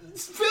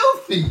It's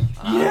filthy.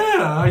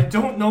 Yeah, I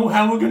don't know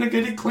how we're gonna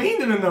get it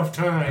cleaned in enough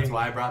time. That's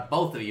why I brought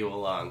both of you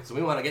along. So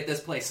we want to get this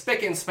place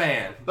spick and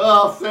span.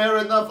 Oh, fair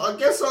enough. I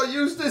guess I'll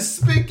use this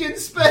spick and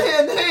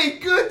span. Hey,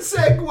 good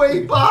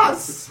segue,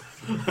 boss.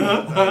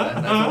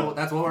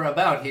 That's what we're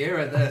about here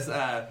at this,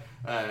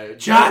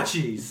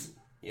 Chachi's.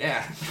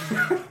 Yeah.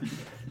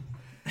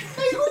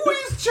 Hey, who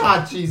is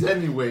Chachi's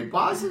anyway,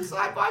 boss?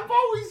 I've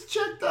always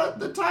checked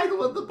the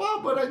title of the bar,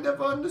 but I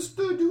never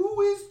understood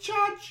who is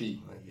Chachi.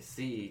 Well, you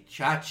see,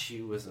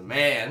 Chachi was a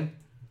man.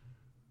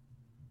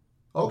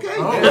 Okay.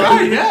 Oh,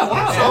 right, yeah,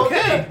 wow, So,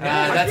 okay.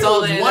 That's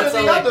all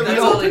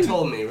they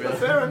told me, really.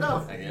 Fair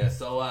enough. I guess.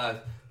 So,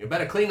 you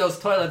better clean those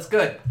toilets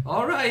good.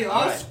 All right, All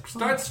I'll right.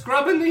 start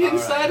scrubbing the All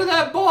inside right. of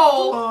that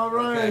bowl. All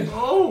right.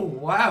 Oh,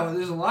 wow,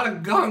 there's a lot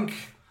of gunk.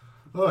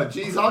 Oh,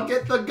 geez, I'll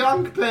get the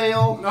gunk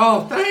pail.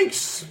 Oh,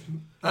 thanks.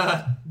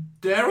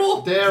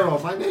 Daryl?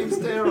 Daryl, my name's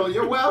Daryl.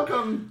 You're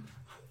welcome.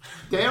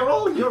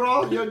 Daryl,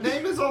 your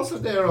name is also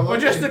Daryl. We're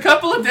Okay. just a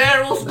couple of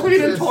Daryls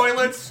cleaning it.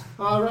 toilets.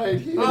 All right.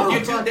 Here. Oh,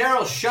 You two,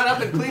 Daryl, shut up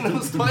and clean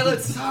those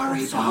toilets.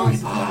 Sorry,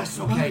 boss.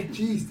 Okay.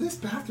 Geez, this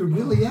bathroom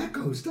really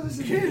echoes,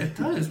 doesn't Yeah, it? it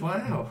does.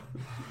 Wow.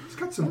 It's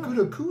got some good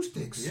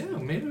acoustics. Yeah,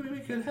 maybe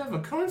we could have a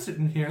concert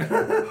in here.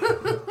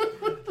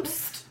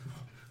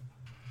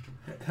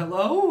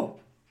 Hello?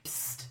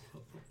 Psst.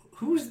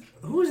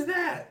 Who's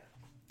that?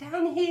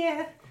 Down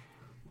here.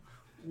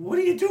 What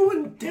are you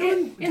doing?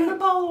 In the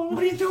bowl.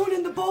 What are you doing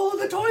in the bowl of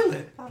the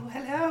toilet? Oh,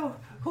 hello.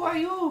 Who are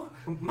you?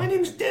 My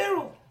name's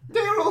Daryl.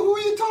 Daryl, who are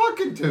you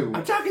talking to?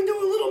 I'm talking to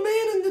a little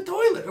man in the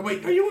toilet.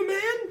 Wait, are you a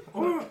man?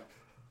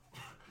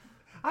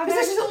 Or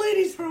this is a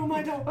ladies' room,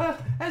 I don't.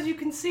 As you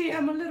can see,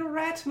 I'm a little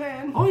rat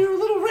man. Oh, you're a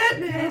little rat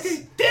man. Yes.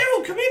 Okay,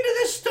 Daryl, come into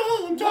this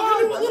stall. I'm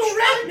talking to a little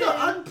rat man.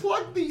 trying to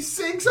unplug these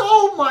sinks.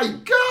 Oh my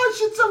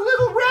gosh, it's a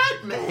little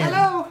rat man.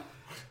 Hello.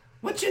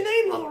 What's your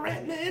name, little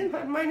rat man?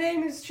 My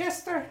name is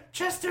Chester.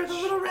 Chester, the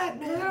little rat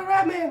man. Little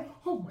rat man.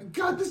 Oh my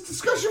god, this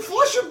discussion,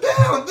 flush him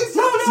down. This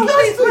No, is no,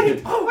 wait, disgusting.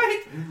 wait. Oh,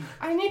 wait.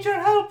 I need your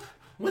help.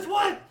 With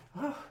what?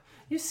 Oh,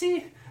 you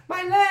see,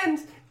 my land,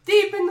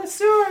 deep in the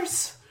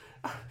sewers,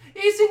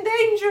 is in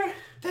danger.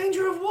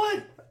 Danger of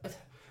what?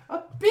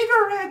 A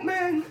bigger rat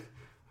man.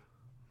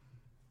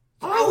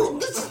 Oh,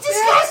 this is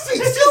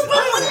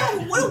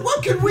disgusting.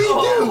 What can we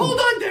do? Hold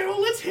on, Daryl.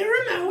 Let's hear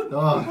him out.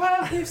 Oh,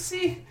 Well, you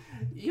see,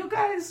 you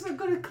guys are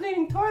good at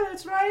cleaning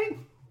toilets, right?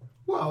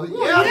 well,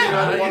 yeah, I mean,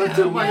 I don't want to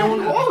do my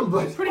own wrong,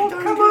 but Pretty Oh,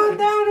 darn come good. on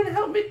down and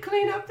help me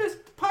clean up this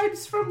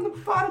pipes from the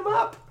bottom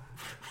up.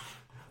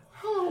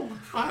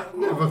 I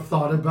never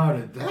thought about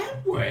it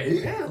that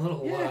way. Yeah, a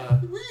little. Yeah.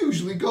 We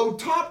usually go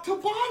top to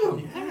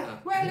bottom. Yeah.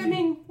 Well, I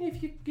mean,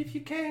 if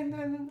you can,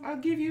 then I'll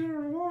give you a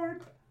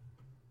reward.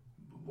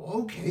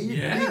 Okay.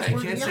 Yeah, I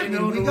can't say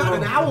no We to got a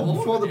an hour reward,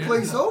 before the yeah.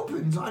 place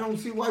opens. I don't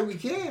see why we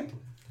can't.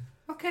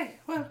 Okay,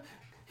 well,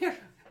 here,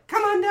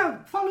 come on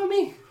down, follow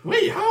me.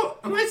 Wait, how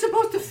am I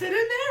supposed to fit in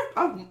there?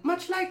 Oh,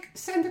 much like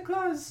Santa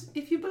Claus,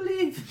 if you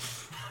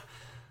believe.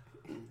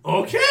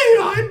 Okay,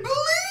 I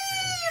believe.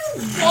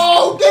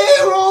 Oh,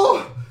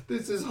 Daryl!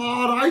 This is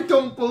hard. I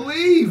don't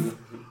believe.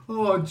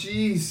 Oh,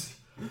 jeez.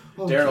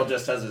 Oh, Daryl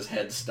just has his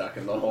head stuck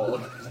in the hole.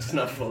 It's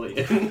not fully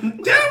in.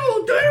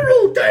 Daryl,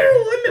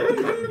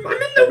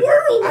 I'm in the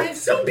world.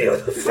 It's so I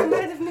beautiful.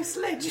 might have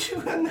misled you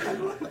on that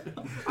one.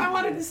 I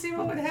wanted to see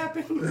what would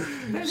happen.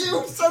 You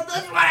said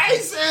that's what I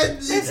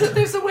said.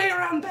 There's a way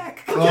around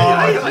back. Oh,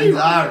 geez,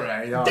 all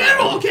right.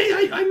 Daryl,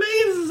 okay, I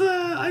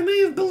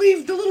may have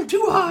believed a little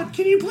too hard.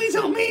 Can you please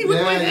help me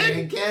with my Yeah,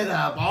 head? get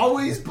up.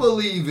 Always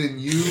believe in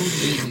you.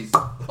 Jeez.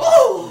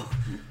 Oh.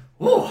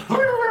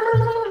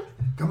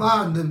 Come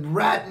on, the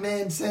rat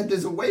man said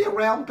there's a way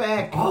around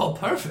back. Oh,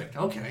 perfect.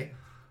 Okay.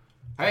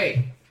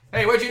 Hey,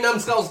 where'd you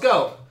numbskulls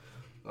go?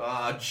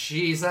 Oh,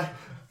 jeez, I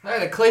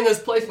gotta clean this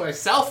place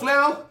myself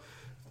now?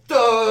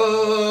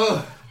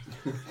 Duh!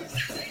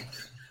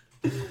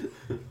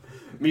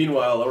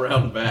 Meanwhile,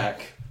 around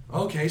back.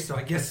 Okay, so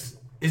I guess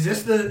is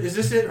this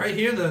it right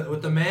here?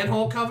 With the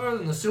manhole cover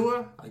and the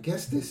sewer? I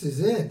guess this is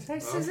it.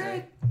 This is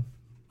it.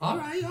 All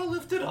right, I'll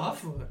lift it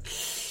off.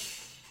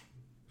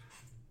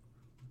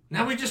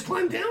 Now we just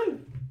climb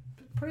down.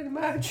 Pretty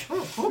much.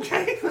 Oh,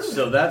 okay.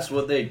 So that's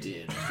what they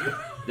did.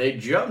 They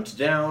jumped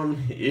down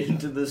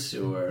into the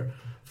sewer,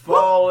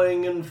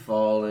 falling and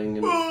falling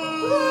and falling.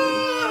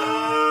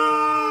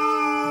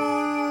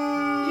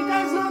 You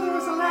guys know there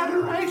was a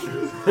ladder, right?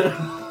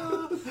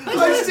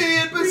 I see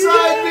it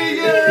beside me.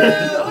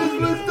 Yeah, it's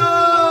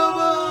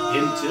Mustafa.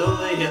 Until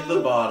they hit the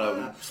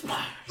bottom.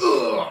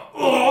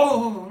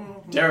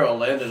 Oh. Daryl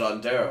landed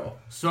on Daryl.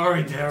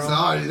 Sorry, Daryl.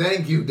 Sorry,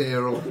 thank you,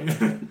 Daryl.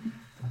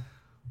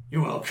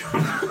 You're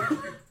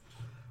welcome.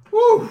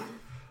 Woo!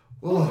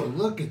 Oh,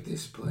 look at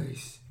this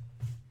place.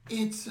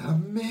 It's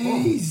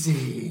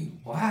amazing.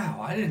 Wow,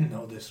 I didn't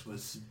know this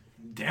was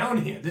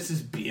down here. This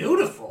is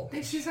beautiful.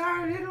 This is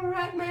our little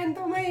rat man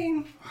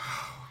domain.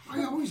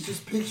 I always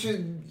just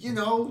pictured,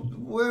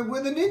 where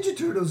the Ninja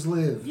Turtles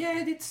live. Yeah,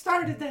 it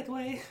started that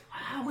way.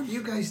 Wow, and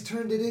you guys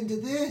turned it into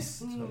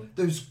this.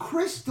 There's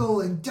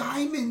crystal and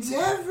diamonds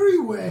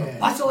everywhere.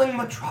 Bustling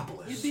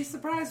metropolis. You'd be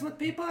surprised what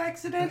people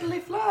accidentally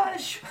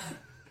flush.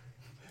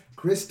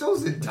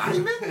 Crystals and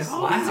diamonds?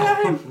 All the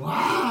time.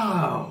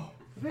 Wow.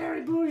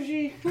 Very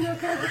bougie. Kind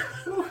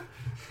of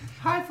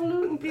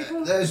highfalutin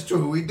people. That's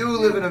true. We do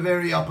live in a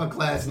very upper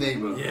class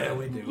neighborhood. Yeah,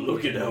 we do.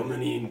 Look at how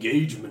many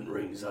engagement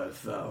rings I've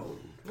found.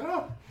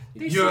 Oh,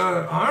 Your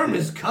arm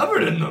is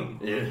covered in them.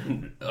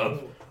 And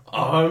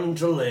arm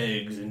to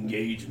legs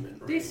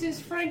engagement ring. this is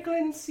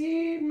Franklin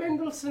C.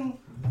 Mendelssohn.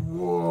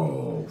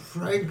 Whoa,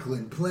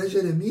 Franklin,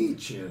 pleasure to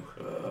meet you.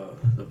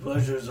 The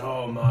pleasure's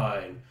all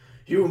mine.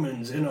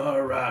 Humans in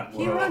our rat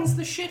world. He runs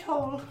the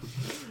shithole.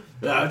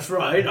 That's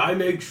right. I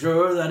make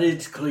sure that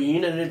it's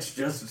clean and it's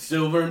just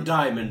silver and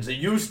diamonds. It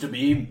used to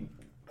be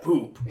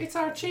poop. It's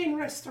our chain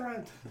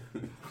restaurant.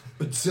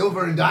 But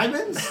silver and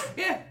diamonds?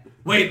 Yeah.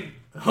 Wait,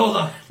 hold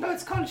on. No,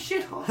 it's called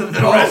shithole.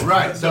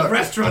 Right. The Sorry.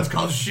 restaurant's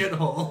called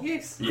Shithole.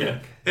 Yes. Yeah.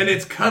 And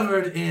it's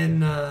covered in...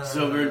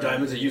 Silver and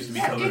diamonds. It used to be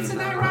Yeah, covered it's in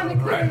an ironic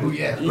Right. name. Oh,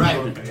 yeah.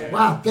 Right.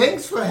 Wow.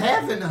 Thanks for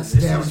having us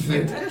down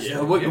here.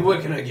 Yeah,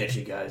 what can I get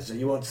you guys?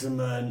 You want some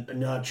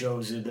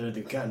nachos?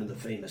 They're kind of the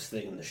famous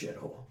thing in the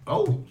shithole.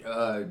 Oh,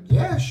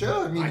 yeah,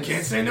 sure. I mean, I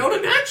can't say no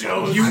to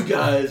nachos. You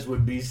guys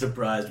would be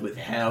surprised with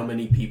how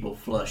many people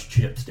flush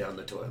chips down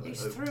the toilet.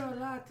 He's through a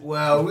lot.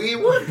 Well, we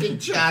work in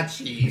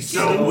Chachi,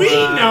 So we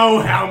know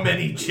how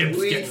many chips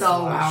We get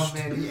know how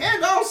flushed. many.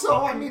 And also,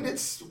 I mean,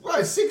 it's,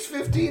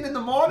 6:15 in the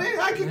morning?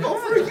 I can go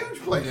for a huge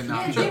plate of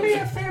Yeah, give me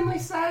nachos. a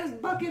family-sized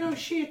bucket of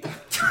shit.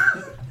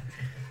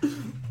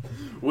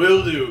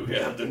 Will do,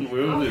 Captain.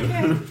 Will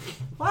Okay. do.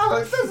 Wow,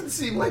 it doesn't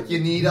seem like you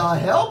need our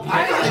help. You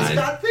Yeah, guys I-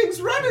 got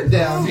things running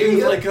down Seems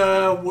here.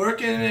 like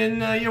working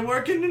and you're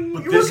working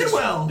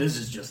well. This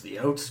is just the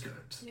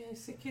outskirts.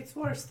 Yes, it gets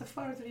worse the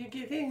farther you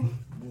get in.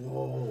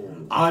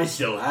 I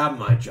still have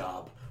my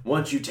job.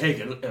 Once you take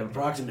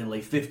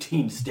approximately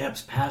 15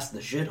 steps past the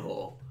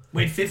shithole,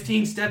 Wait,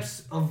 15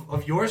 steps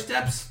of your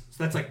steps?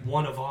 So that's like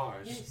one of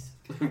ours. Yes.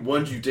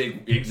 once you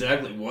take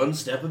exactly one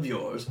step of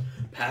yours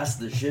past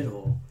the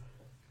shithole,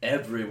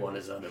 everyone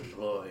is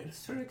unemployed.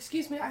 So,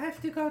 excuse me, I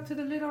have to go to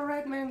the little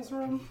rat man's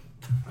room.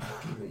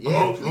 Yeah,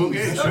 Oh,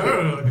 okay, please.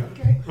 sure.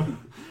 Okay.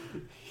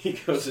 He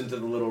goes into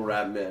the little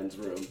rat man's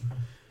room.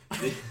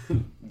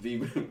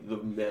 The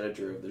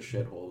manager of the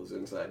shithole is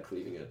inside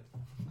cleaning it.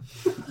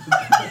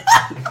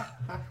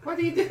 What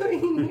are you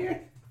doing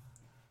here?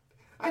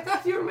 I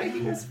thought you were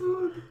making us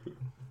food.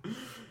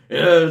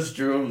 Yeah, it's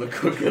true. I'm the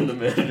cook and the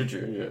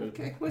manager. Yeah.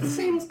 Okay, well, it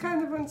seems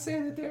kind of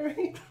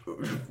unsanitary.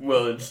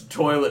 Well, it's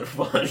toilet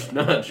flush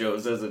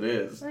nachos as it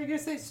is. I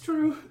guess that's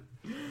true.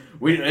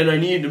 And I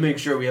need to make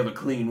sure we have a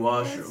clean That's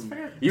washroom.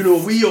 fair. You know,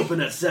 we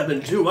open at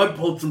 7 too. I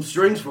pulled some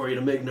strings for you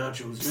to make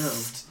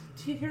nachos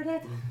Do you hear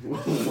that? now.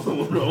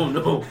 Oh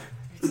no.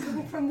 It's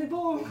coming from the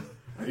bowl.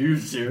 Are you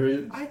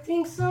serious? I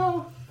think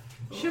so.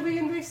 Should we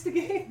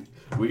investigate?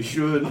 We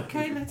should.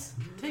 Okay, let's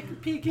take a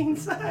peek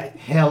inside.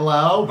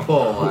 Hello,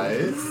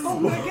 boys. Oh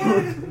my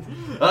god.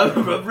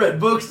 I've read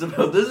books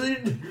about this.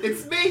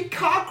 It's me,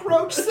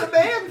 Cockroach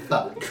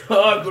Samantha.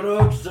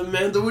 Cockroach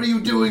Samantha, what are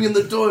you doing in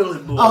the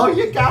toilet bowl? Oh,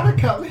 you gotta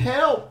come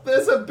help.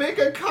 There's a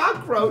bigger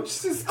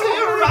cockroach just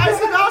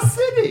terrorizing our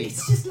city.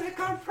 It's just like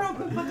our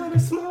problem, but on a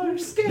smaller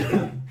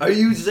scale. Are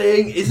you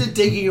saying, is it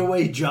taking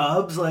away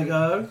jobs like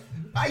ours?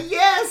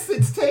 Yes,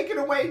 it's taken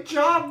away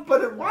jobs,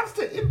 but it wants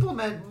to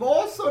implement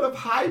more sort of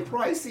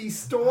high-pricey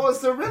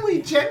stores. They're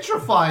really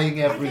gentrifying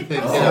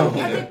everything down Are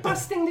they here.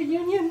 busting the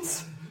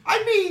unions?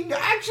 I mean,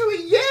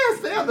 actually, yes,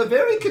 they are. They're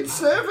very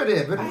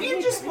conservative, and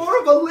we're just more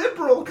of a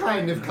liberal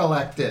kind of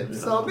collective.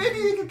 So maybe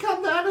you can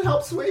come down and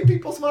help sway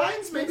people's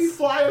minds, maybe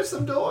flyer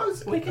some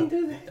doors. We can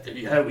do that.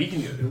 Yeah, we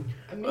can do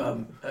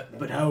it.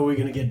 But how are we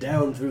going to get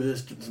down through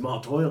this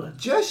small toilet?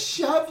 Just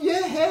shove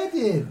your head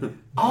in.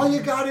 All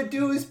you gotta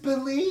do is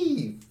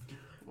believe.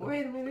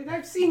 Wait a minute,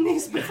 I've seen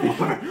these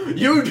before.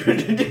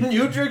 Didn't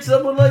you trick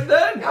someone like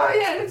that? Oh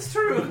yeah, it's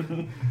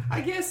true. I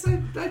guess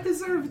I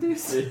deserve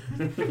this.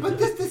 But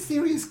the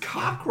serious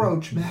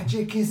cockroach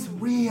magic is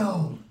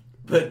real.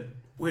 But,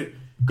 wait.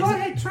 Go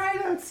ahead, try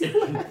it out, see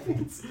what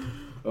happens.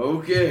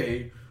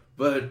 Okay,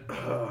 but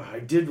I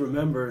did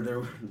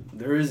remember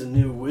there is a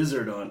new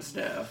wizard on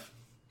staff.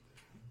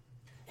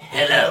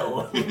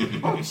 Hello.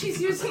 Oh, she's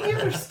using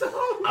your stone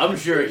I'm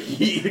sure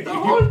the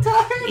whole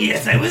time.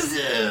 Yes, I was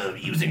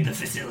using the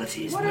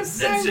facilities. What a That's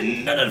sight.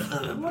 none of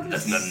the. What a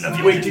That's none of sight.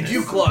 your Wait, did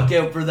you business. clock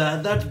out for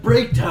that? That's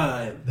break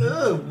time.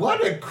 Ugh,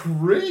 what a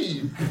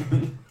creep.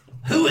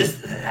 Who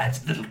is that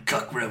little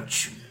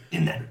cockroach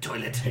in that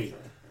toilet? Hey,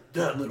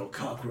 that little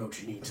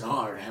cockroach needs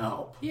our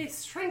help.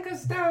 Yes, shrink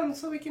us down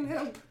so we can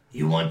help.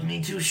 You want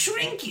me to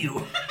shrink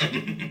you?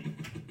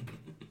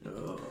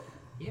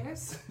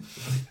 Yes.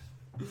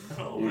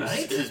 All His,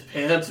 right. his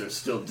pants are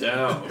still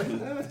down.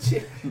 Oh,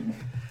 gee.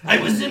 I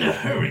was in a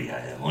hurry.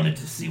 I wanted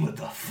to see what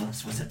the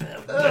fuss was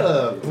about.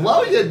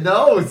 Blow your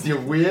nose, you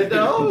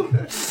weirdo.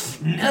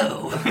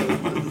 No.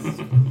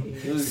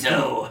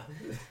 So,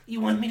 you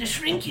want me to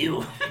shrink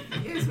you?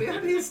 Yes, we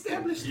already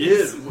established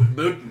Yes, this.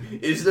 but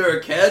is there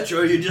a catch,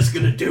 or are you just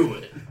gonna do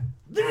it?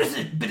 There is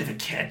a bit of a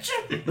catch.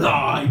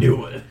 I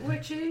knew it.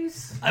 Which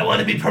is... I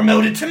want to be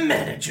promoted to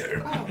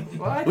manager. Oh,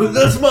 well, I Well, don't...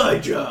 that's my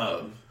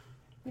job.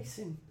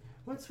 Listen,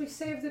 once we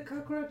save the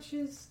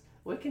cockroaches,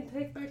 we can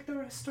take back the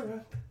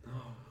restaurant.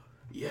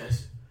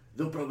 Yes,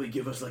 they'll probably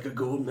give us like a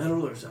gold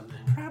medal or something.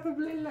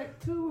 Probably like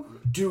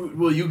 2.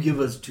 Will you give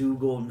us 2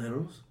 gold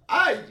medals?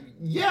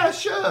 Yeah,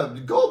 sure.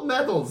 Gold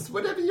medals,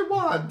 whatever you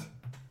want.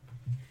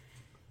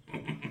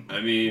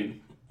 I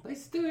mean,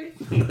 Let's do it.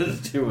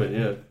 let's do it.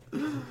 Yeah.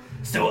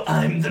 So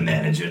I'm the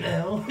manager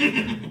now.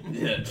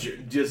 Yeah.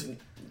 Just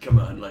come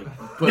on, like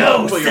put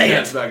No, your say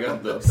pants it. back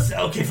up though.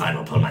 Okay, fine,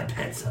 I'll pull my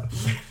pants up.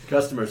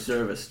 Customer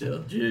service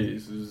still.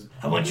 Jeez.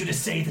 I want you to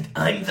say that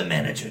I'm the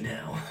manager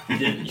now.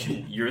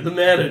 You're the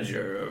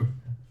manager.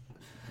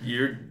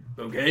 You're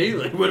okay.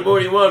 Like, what more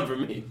do you want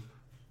from me?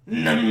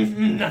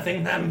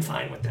 Nothing, I'm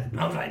fine with that.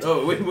 All right.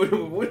 Oh, wait,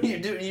 what do you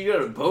do? You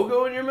got a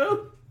pogo in your mouth?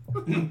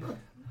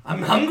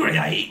 I'm hungry,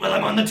 I eat while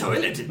I'm on the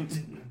toilet.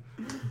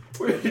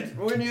 Where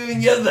do you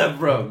even get that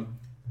from?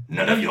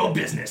 None of your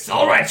business.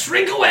 All right,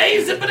 shrink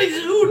away,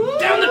 zippity-zoo,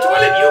 down the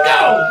toilet you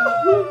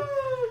go.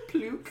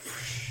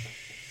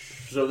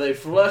 So they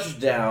flush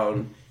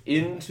down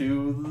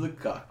into the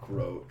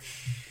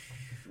cockroach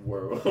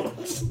world.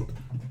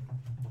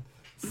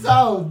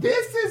 So,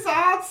 this is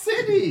our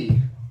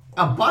city.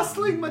 A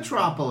bustling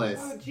metropolis.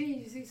 Oh,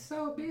 jeez, he's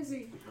so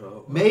busy.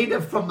 Made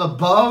from the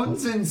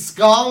bones and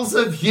skulls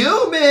of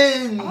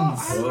humans. Oh,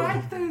 I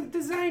like the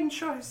design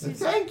choices.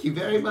 Thank you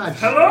very much.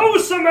 Hello,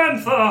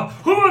 Samantha!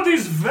 Who are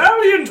these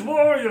valiant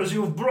warriors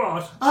you've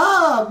brought?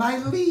 Ah, my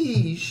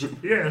liege.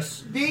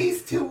 Yes.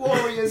 These 2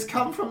 warriors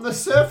come from the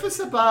surface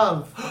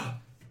above.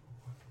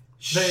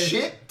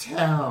 Shit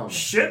Town.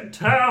 Shit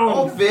town!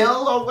 Or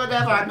Ville or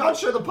whatever. I'm not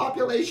sure the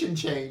population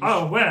changed.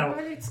 Oh, well. Well,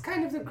 it's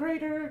kind of the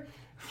greater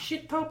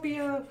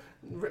Shitopia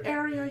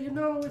area, you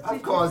know. With Of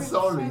the course,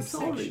 different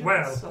sorry. subsections,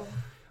 Well. so-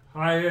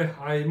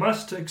 I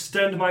must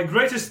extend my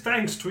greatest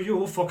thanks to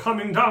you for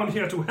coming down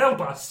here to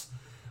help us.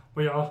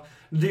 We are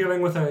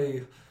dealing with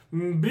a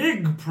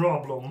big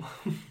problem.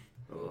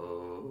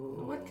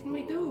 What can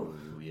we do?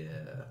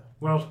 Yeah.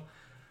 Well,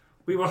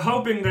 we were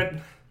hoping that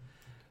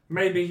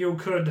maybe you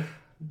could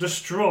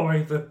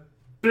destroy the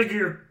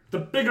bigger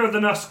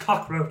than us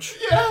cockroach.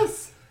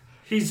 Yes.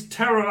 He's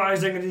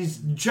terrorizing and he's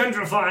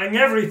gentrifying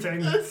everything.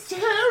 It's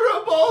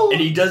terrible. And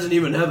he doesn't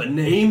even have a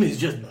name? He's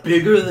just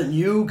bigger than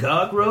you,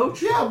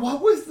 cockroach? Yeah,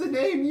 what was the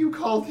name you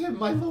called him,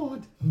 my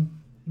lord?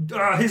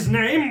 His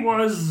name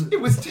was It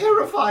was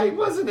terrifying,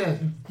 wasn't it?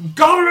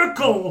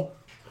 Garacle.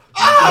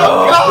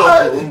 Oh,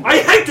 God! I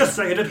hate to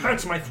say it, it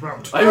hurts my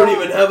throat. I don't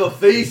even have a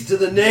face to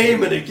the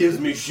name and it gives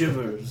me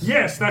shivers.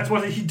 Yes, that's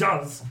what he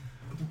does.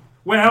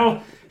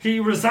 Well, he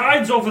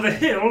resides over the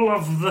hill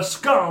of the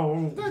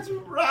skull. That's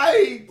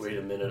right. Wait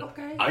a minute.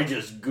 Okay. I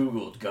just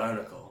googled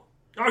Garnacle.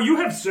 Oh, you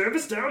have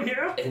service down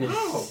here? And it's,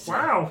 Oh,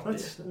 wow,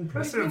 that's We've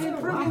impressive. been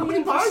improving How many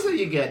the bars infrastructure. are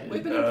you getting?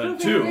 We've been 2.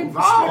 improving the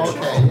Oh, infrastructure.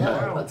 okay,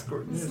 yeah, Wow. that's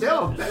good.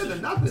 Still better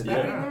than nothing.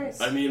 Very Yeah.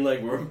 nice. I mean,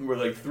 like, we're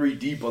like 3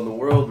 deep on the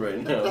world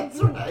right now. That's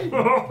right.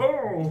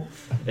 Oh,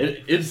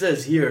 It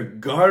says here,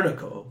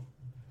 Garnacle.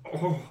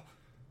 oh.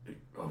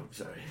 Oh,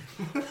 sorry.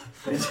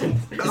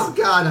 Oh,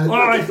 God, I Well,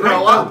 I want to think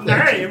throw up.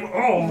 that name.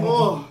 Oh,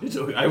 Oh. It's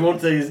okay. I won't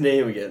say his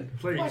name again.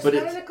 please. What's But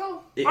it's-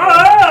 Garnacle?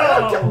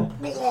 Oh!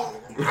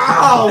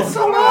 Oh, So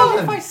come wrong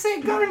on. if I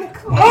say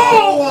Garnacle.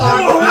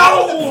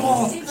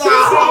 Oh! It's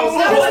Oh! the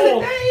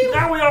name.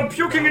 Now we are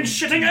puking and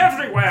shitting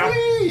everywhere.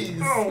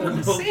 Please. Oh! At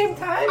the same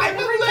time, I'm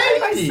every a time I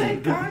lady. say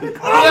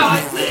Garnacle. Oh!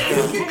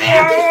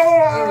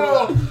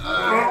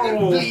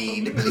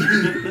 Bleed,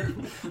 bleed.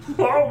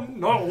 Oh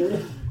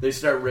no! They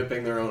start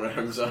ripping their own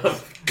arms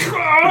off.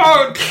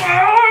 God!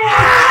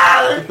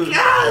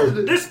 God,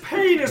 This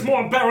pain is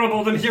more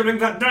bearable than hearing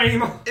that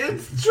name.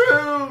 it's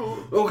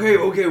true. Okay,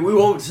 we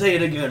won't say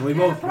it again. We I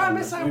won't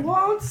promise I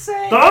won't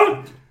say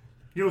Don't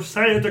you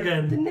say it the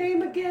again.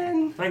 name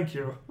again, Thank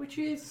you. which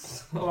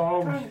is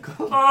Oh,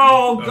 Garnacle.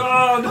 oh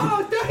God!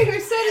 Oh, dang, I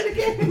said it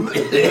again.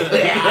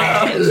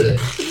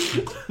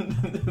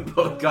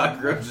 Both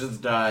cockroaches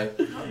die,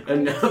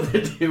 and now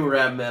the 2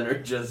 rat men are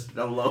just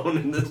alone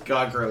in this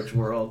cockroach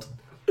world.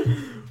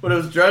 What I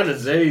was trying to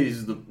say,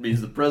 he's the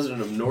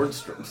president of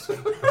Nordstrom's.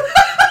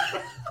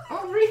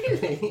 Oh,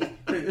 really?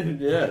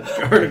 Yeah,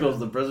 Garnacle's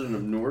the president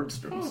of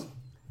Nordstrom's.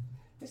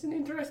 It's an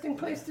interesting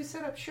place to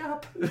set up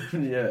shop. Yeah,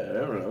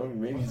 I don't know.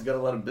 Maybe he's got a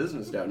lot of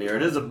business down here.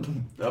 It is a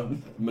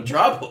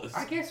metropolis.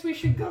 I guess we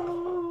should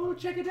go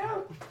check it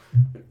out.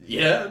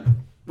 Yeah.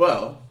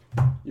 Well,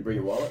 you bring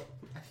your wallet.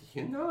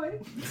 You know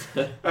it.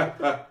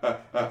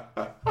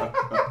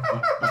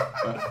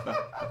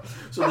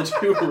 So the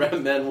 2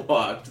 rat men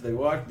walked. They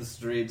walked the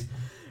streets,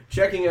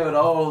 checking out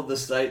all of the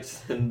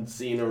sights and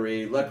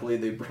scenery. Luckily,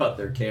 they brought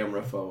their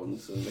camera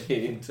phones, and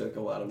they took a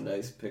lot of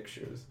nice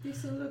pictures.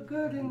 This will look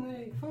good in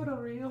the photo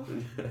reel.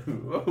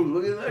 Oh,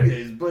 look at that guy.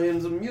 He's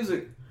playing some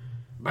music.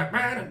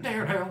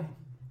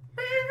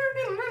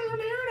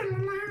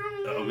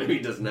 Oh, maybe he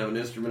doesn't have an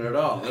instrument at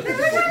all. No.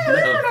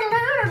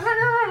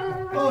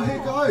 Oh, hey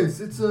guys,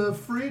 it's a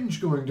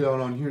fringe going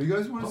down on here. You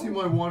guys want to see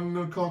my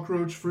one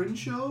cockroach fringe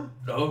show?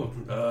 Oh,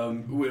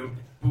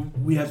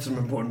 we have some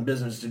important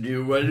business to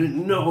do. I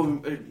didn't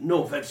know.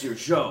 No offense to your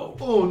show.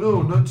 Oh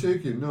no, not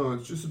taken. No,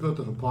 it's just about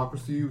the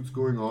hypocrisy that's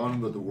going on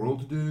about the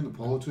world today and the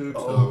politics.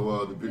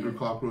 How the bigger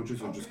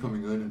cockroaches are just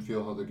coming in and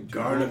feel how they can take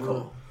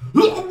Garnacle.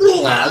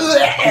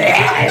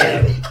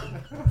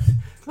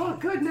 Oh,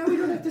 good. Now we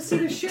don't have to see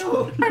the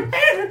show.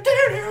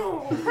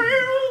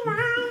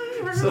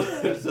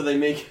 So they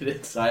make it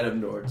inside of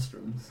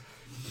Nordstrom's.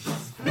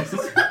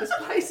 This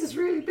place is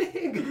really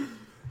big.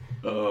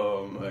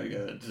 Oh my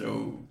god.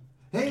 So.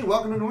 Hey,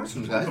 welcome to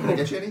Nordstrom's, guys. Can I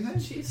get you anything?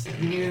 Jeez.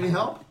 You need any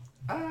help?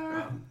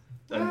 I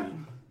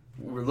mean,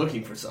 we're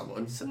looking for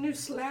someone. Some new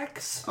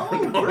slacks.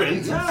 Oh,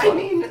 great. I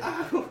mean,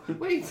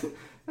 wait.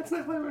 That's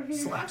not why we're here.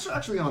 Slacks are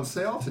actually on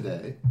sale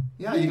today.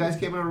 Yeah, you guys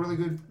came at a really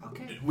good...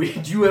 Okay.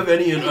 Do you have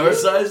any in our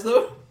size,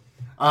 though?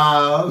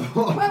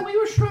 Well, we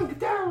were shrunk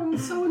down,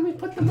 so when we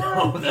put them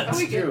on, that's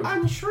we get true.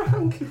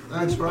 unshrunk.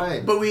 That's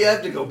right. But we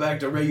have to go back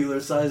to regular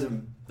size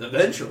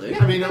eventually.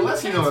 I mean,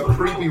 unless you know a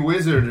creepy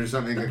wizard or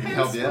something that can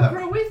help you Pants will out.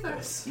 grow with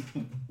us.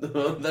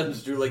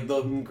 That's true, like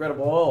the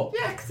Incredible Hulk.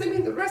 Yeah, because I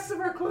mean, the rest of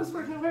our clothes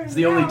we're wearing. It's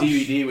the only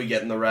DVD we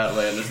get in the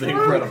Ratland is the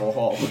Incredible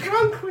Hulk.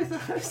 Shrunk with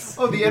us.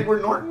 Oh, the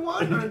Edward Norton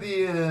one or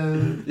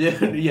the?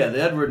 Yeah,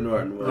 the Edward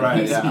Norton one.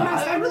 Right. Yeah.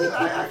 Yeah.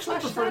 I actually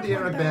Flash prefer that the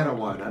one Eric down. Bana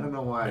one. I don't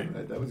know why,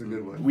 but that was a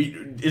good one.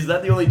 Is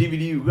that the only DVD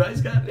you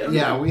guys got?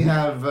 Yeah, we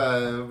have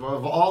of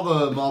all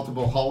the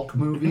multiple Hulk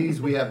movies,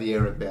 we have the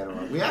Eric Bana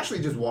one. We actually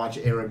just watch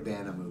Eric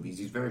Bana movies.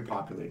 He's very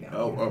popular now.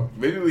 Oh,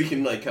 maybe we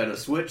can like kind of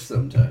switch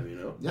sometime, you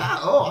know? Yeah.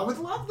 Oh, I would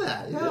love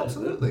that. Yeah,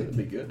 absolutely. That'd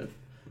be good.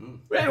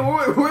 Hey,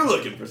 we're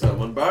looking for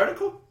someone.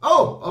 Barnacle?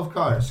 Oh, of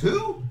course.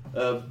 Who?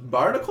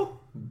 Barnacle?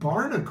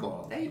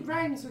 Barnacle. It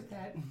rhymes with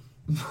that.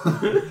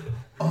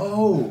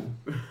 Oh.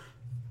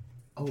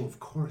 Oh, of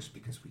course,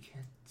 because we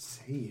can't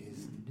say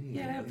his name.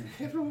 Yeah,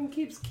 everyone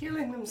keeps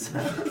killing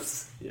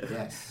themselves. Yeah.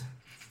 Yes.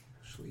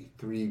 Actually,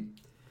 three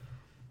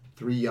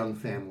young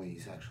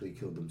families actually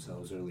killed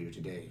themselves earlier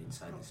today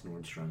inside this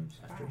Nordstrom's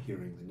after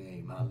hearing the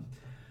name.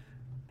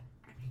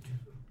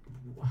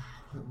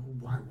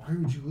 Why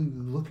would you be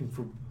looking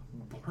for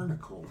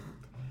Barnacle?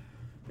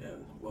 Yeah,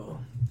 well,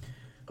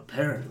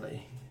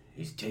 apparently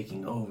he's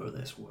taking over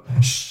this world.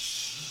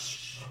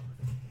 Shh.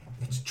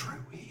 It's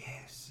true, he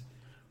is.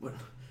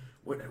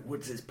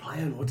 What's his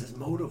plan? What's his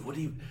motive?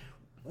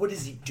 What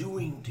is he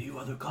doing to you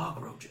other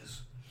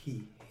cockroaches?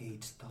 He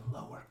hates the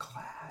lower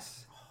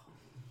class.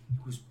 He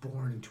was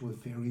born into a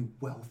very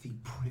wealthy,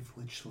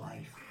 privileged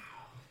life.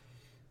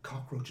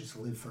 Cockroaches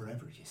live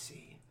forever, you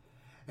see.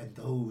 And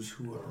those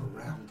who are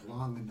around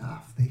long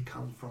enough, they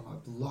come from a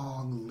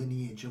long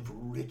lineage of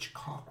rich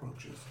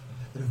cockroaches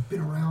that have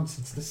been around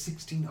since the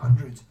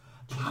 1600s.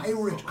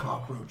 Pirate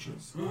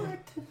cockroaches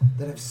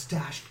that have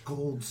stashed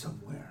gold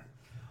somewhere.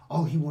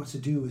 All he wants to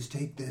do is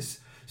take this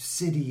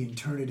city and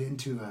turn it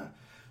into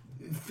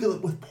fill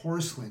it with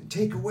porcelain.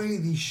 Take away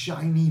these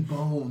shiny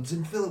bones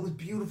and fill it with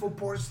beautiful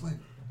porcelain.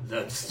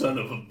 That son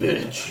of a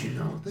bitch. You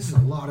know, this is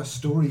a lot of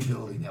story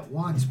building at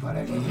once, but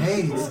I mean,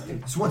 hey,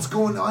 it's what's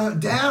going on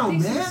down,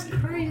 This man. is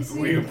crazy.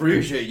 We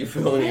appreciate you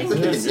filling it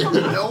in.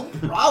 No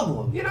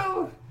problem. You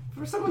know,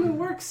 for someone who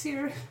works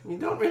here, you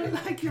don't really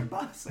like your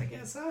boss, I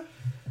guess, huh?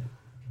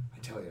 I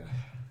tell you,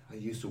 I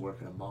used to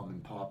work at a mom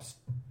and pop's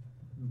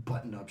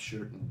button-up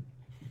shirt and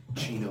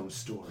chino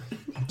store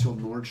until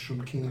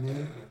Nordstrom came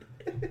in.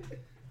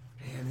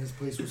 Man, this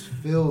place was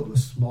filled with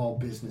small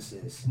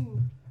businesses.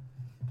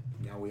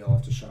 Now we all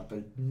have to shop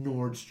at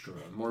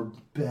Nordstrom or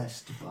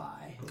Best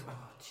Buy. Oh,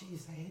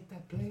 jeez, I hate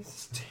that place.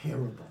 It's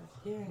terrible.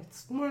 Yeah,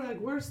 it's more like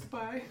worst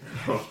buy.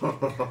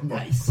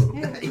 Nice.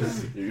 Yeah.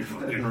 Nice. You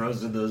fucking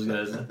roasted those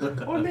guys.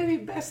 Or maybe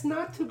best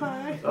not to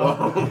buy.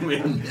 Oh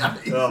man,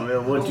 Nice. oh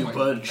man, 1-2 my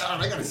punch. God,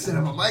 I gotta set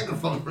up a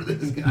microphone for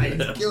this guy.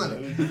 He's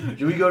killing it.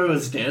 Should we go to a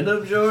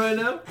stand-up show right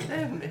now?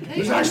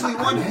 There's actually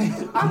one.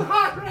 I'm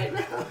hot right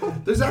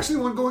now. There's actually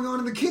one going on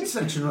in the kids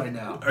section right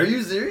now. Are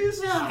you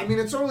serious? Yeah, I mean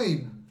it's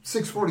only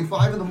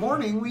 6:45 in the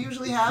morning. We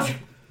usually have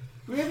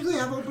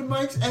open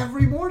mics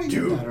every morning.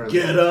 Dude,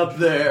 get up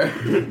there.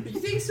 You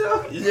think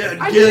so? Yeah,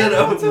 I get mean, up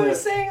everyone's there.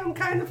 always saying I'm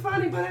kind of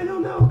funny, but I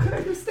don't know. Could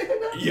I just stand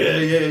up? Yeah,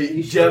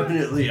 You sure?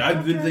 definitely.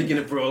 I've been Okay. thinking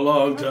it for a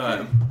long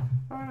time.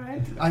 All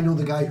right. I know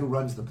the guy who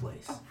runs the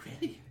place. Oh,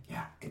 really?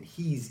 Yeah, and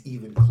he's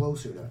even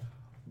closer to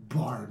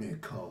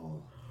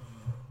Barnacle.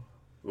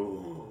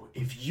 Oh,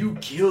 if you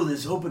kill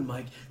this open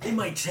mic, they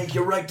might take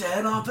you right to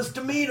head office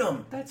to meet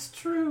him. That's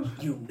true.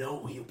 You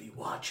know he'll be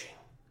watching.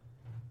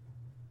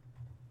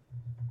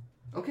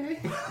 Okay.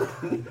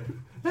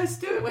 Let's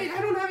do it. Wait,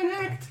 I don't have an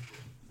act.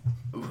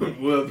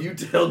 Well, if you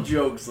tell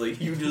jokes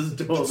like you just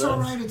told It's us.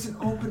 alright, it's an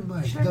open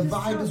mic. Should I The just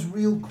vibe tell- is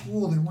real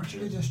cool. They want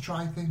you to just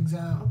try things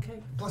out. Okay.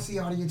 Plus the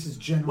audience is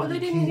generally Well, they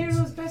didn't hear kids.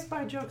 those Best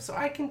Buy jokes, so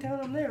I can tell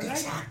them there, right?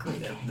 Exactly.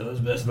 Yeah, those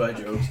Best Buy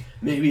jokes.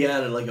 Maybe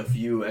added like a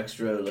few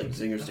extra like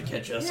zingers to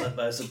catch us Yeah. up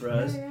by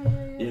surprise.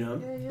 Yeah. You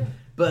know? Yeah.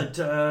 But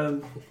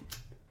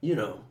you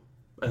know,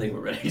 I think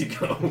we're ready to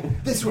go.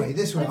 This way.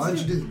 I'll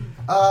introduce.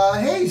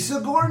 Hey,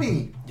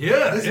 Sigourney.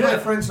 Yeah, This is my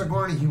friend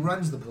Sigourney. He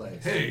runs the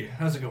place. Hey,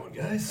 how's it going,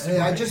 guys? Hey,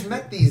 I just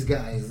met these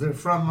guys. They're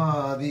from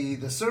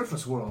the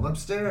surface world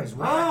upstairs.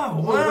 Oh,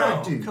 Little wow.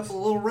 rat A dudes. couple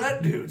of little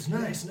rat dudes.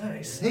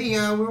 Nice. Hey,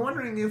 we're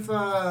wondering if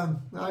I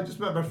just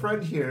met my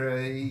friend here.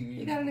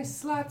 You got any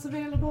slots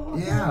available?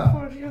 Yeah.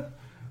 For you?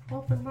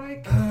 Open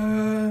mic?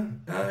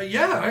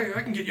 Yeah,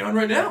 I can get you on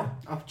right now.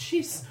 Oh,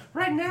 jeez.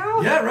 Right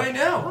now? Yeah, right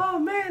now. Oh,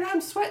 man, I'm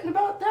sweating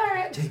about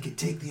that.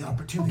 Take the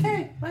opportunity.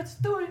 Okay, let's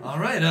do it. All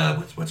right,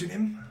 what's your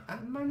name?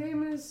 My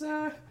name is,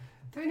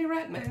 Tiny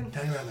Ratman.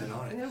 Tiny Ratman,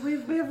 all right. Yeah,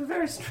 we have a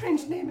very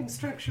strange naming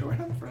structure where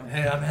I'm from.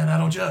 Hey, man, I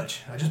don't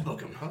judge. I just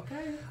book them.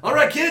 Okay. All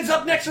right, kids,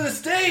 up next to the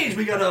stage,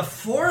 we got a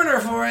foreigner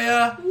for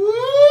you.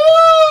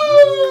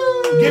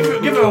 Woo!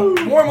 Give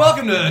a warm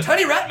welcome to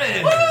Tiny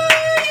Ratman.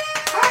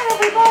 Hi,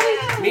 everybody.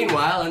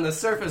 Meanwhile, in the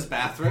surface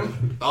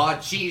bathroom, oh,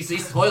 jeez,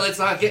 these toilets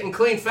aren't getting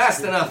cleaned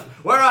fast enough.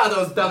 Where are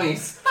those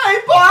dummies? Hey,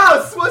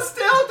 boss! We're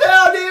still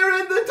down here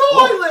in the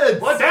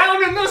toilet. We're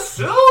down in the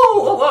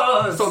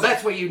sewers. So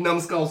that's where you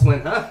numbskulls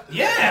went, huh?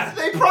 Yeah.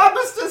 They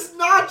promised us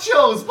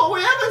nachos, but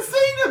we haven't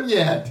seen them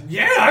yet.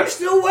 Yeah, I'm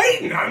still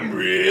waiting. I'm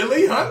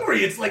really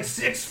hungry. It's like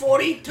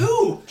 6:42.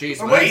 Jeez,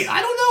 Or when wait,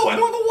 I don't know. I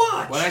don't have the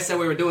watch. When I said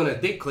we were doing a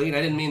deep clean,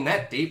 I didn't mean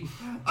that deep.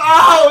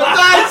 Oh,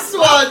 nice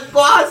one,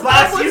 boss!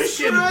 That Boss, was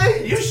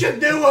great. you should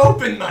do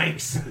open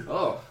mics.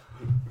 Oh,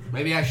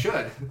 maybe I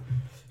should.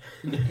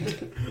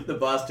 The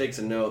boss takes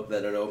a note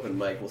that an open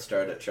mic will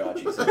start at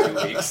Chachi's in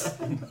 2 weeks.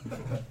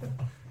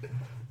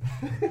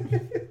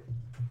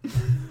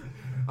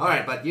 All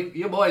right, but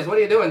you boys, what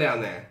are you doing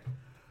down there?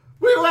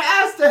 We were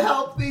asked to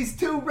help these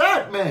two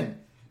rat men.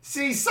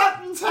 See,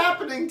 something's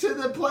happening to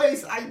the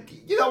place.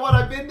 You know what?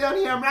 I've been down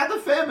here. I'm rather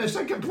famished.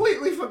 I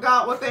completely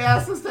forgot what they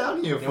asked us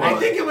down here for. I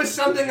think it was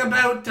something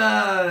about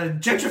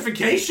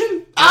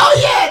gentrification. Oh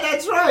yeah,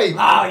 that's right.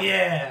 Oh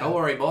yeah. Don't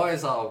worry,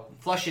 boys. I'll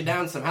flush you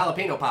down some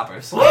jalapeno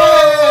poppers.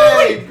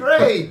 Hey,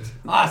 great.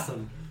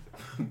 Awesome.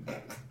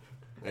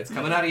 It's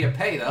coming out of your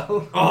pay,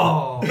 though.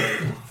 Oh.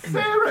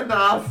 Fair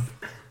enough.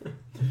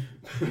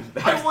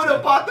 I would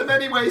have bought them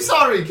anyway.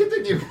 Sorry,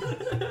 continue.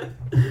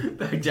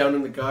 Back down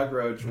in the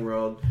cockroach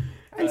world.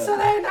 And so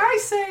then I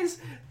says,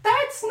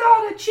 "That's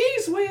not a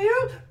cheese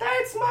wheel.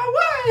 That's my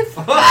wife."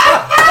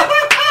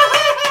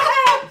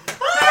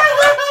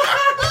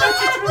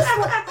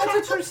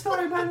 That's a true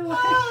story, by the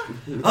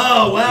way.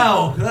 Oh,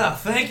 wow.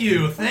 Thank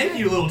you,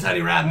 little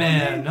tiny rat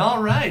man.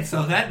 All right,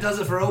 so that does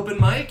it for open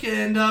mic,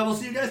 and we'll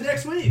see you guys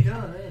next week.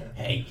 Oh,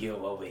 yeah. Hey, you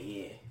over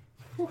here.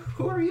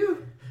 Who are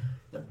you?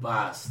 The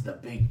boss, the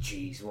big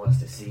cheese, wants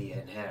to see you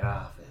in head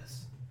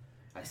office.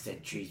 I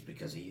said cheese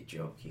because of your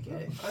joke, you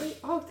get it?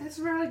 Oh, that's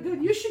really good.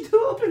 You should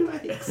do open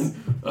mics.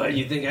 Oh,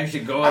 you think I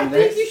should go I on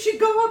think next? you should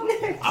go up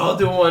next. I'll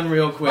do one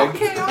real quick,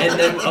 Okay, and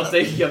then I'll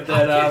take you up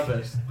that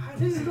office.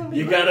 This is gonna be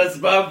You great. got a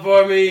spot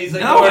for me? He's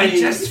like, No, I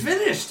 "Morning." just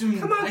finished.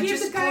 Come on, I give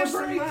just the guy a closed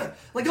them break. out.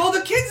 Like, all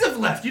the kids have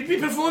left. You'd be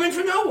performing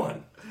for no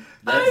one.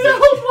 That's I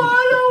don't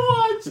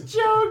want to watch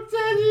jokes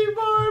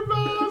anymore,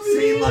 Mommy.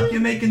 See, look,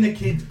 you're making the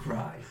kids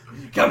cry.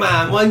 Come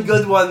on, one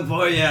good one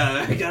for you.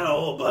 I got a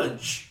whole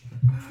bunch.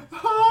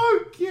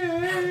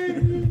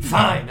 Okay.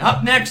 Fine.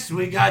 Up next,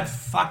 we got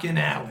fucking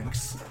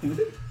Alex.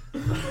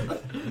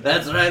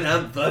 That's right,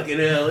 I'm fucking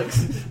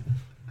Alex.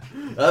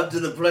 Up to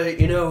the plate.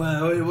 You know,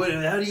 how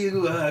do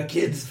you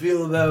kids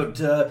feel about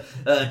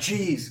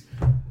cheese?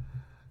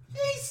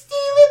 He's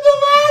stealing the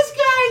last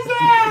guy's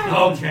ass.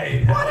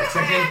 Okay, Alex,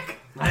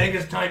 I think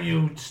it's time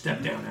you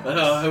step down, Alex.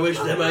 Oh, I wish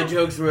that my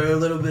jokes were a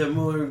little bit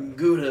more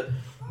Gouda.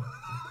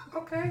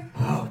 Okay.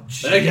 Oh,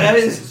 jeez. Hey,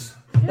 guys.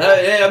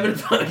 Hey, I've been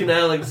fucking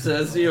Alex.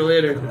 See you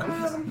later.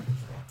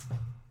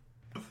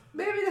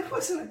 Maybe that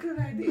wasn't a good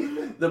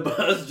idea. The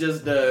boss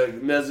just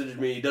messaged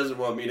me. He doesn't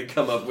want me to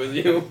come up with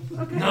you.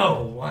 Okay.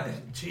 No, what?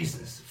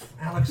 Jesus.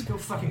 Alex, go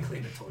fucking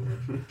clean the toilet.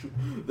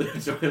 The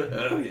toilet.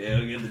 Oh, yeah,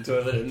 I'll get the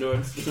toilet at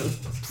Nordstrom.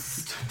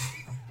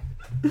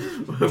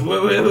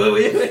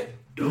 Wait.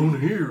 Down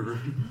here.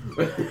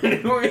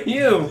 Who are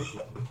you?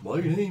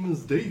 My name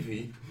is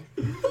Davy.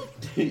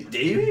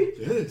 Davey?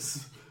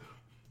 Yes.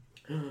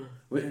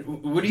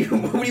 What do you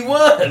want?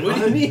 What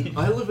do you need?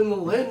 I live in the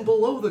land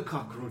below the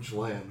cockroach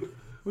land.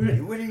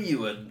 What are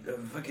you, a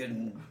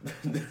fucking...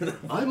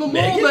 I'm a mole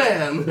Maggot?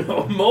 man.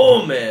 A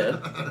mole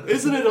man.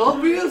 Isn't it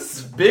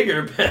obvious?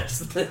 Bigger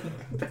past the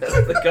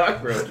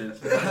cockroaches.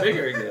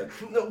 Bigger again.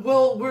 No,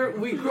 well,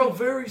 we grow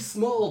very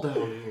small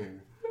down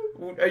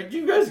here.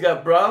 You guys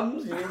got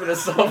problems? You need me to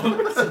solve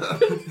them?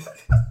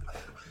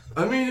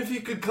 I mean, if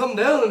you could come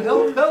down and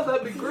help out,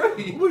 that'd be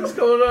great. What's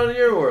going on in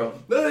your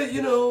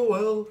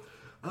world?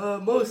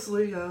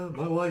 Mostly,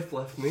 my wife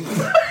left me.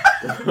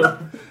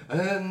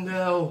 And,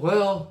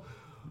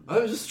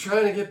 I'm just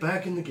trying to get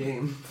back in the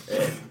game.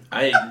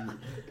 I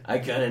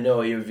kind of know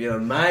what you're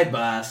feeling. My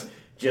boss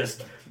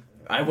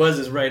I was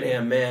his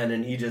right-hand man,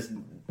 and he just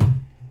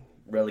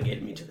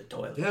relegated me to the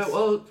toilet. Yeah,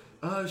 well,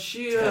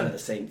 she, kind of the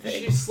same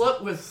thing. She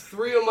slept with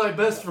 3 of my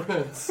best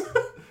friends.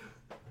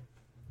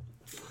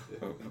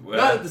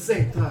 Not at the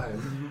same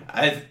time.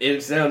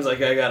 It sounds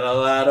like I got a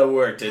lot of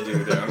work to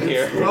do down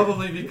here.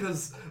 Probably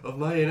because of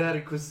my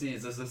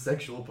inadequacies as a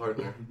sexual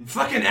partner.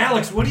 Fucking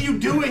Alex, what are you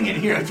doing in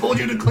here? I told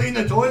you to clean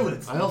the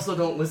toilets. I also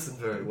don't listen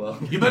very well.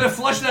 You better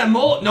flush that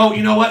mold. No,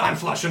 you know what? I'm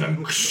flushing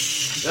them.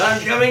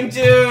 I'm coming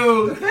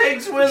too!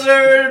 Thanks,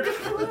 wizard!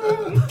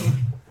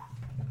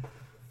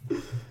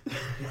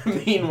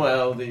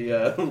 Meanwhile,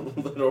 the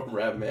little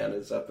rat man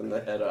is up in the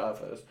head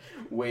office,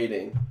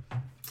 waiting.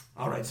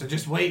 All right, so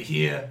just wait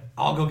here.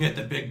 I'll go get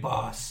the big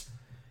boss.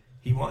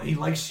 He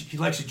likes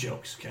your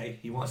jokes, okay?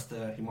 He wants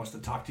to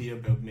talk to you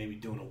about maybe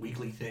doing a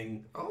weekly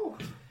thing. Oh,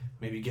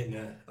 Maybe getting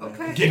a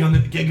Okay. gig on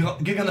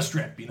the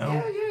strip, you know?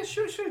 yeah,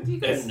 sure. Do you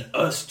guys... And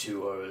us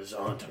two are his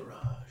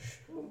entourage.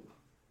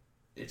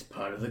 It's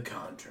part of the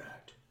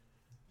contract.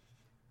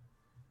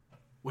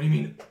 What do you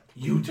mean,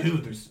 you two?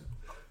 There's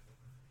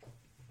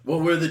Well,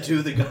 we're the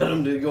two that got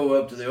him to go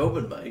up to the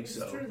open mic,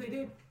 so... Sure, they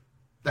did.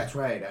 That's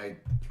right.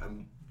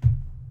 I'm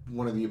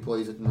one of the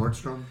employees at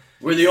Nordstrom.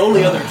 We're the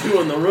only other two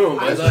in the room.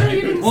 I thought sure you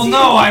you... didn't well, see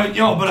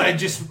no, but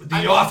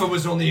the offer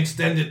was only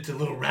extended to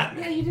Little Rat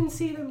Yeah, Man. you didn't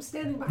see them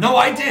standing behind. No, the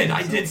I wall, did.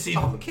 I so- did see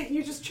Oh, them. okay,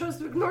 you just chose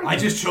to ignore them. I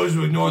just chose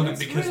to ignore them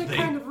That's because really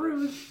kind of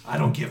rude. I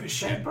don't give a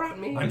shit. brought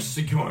me. I'm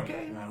secure.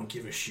 Okay. I don't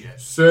give a shit.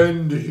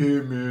 Send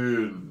him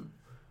in.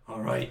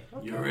 All right,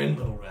 you're in,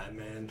 Little Rat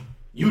Man.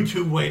 You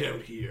two wait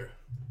out here.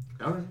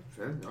 All right,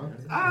 fair. All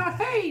right.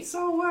 Hey,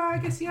 so I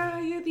guess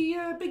you're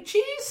the big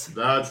cheese.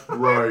 That's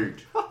right.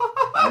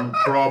 You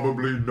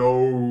probably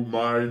know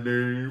my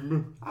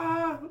name.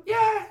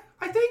 Yeah,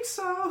 I think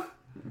so.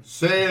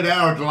 Say it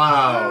out It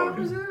loud.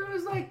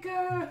 was like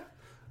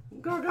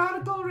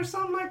Gargonical or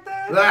something like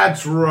that.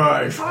 That's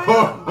right.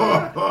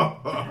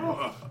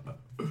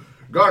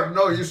 God,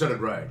 no, you said it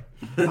right.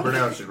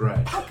 Pronounce it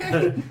right.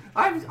 Okay,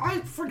 I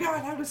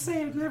forgot how to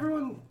say it.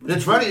 Everyone.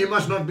 It's funny, you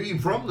must not be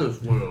from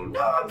this world.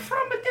 No, I'm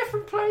from a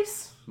different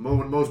place.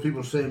 When most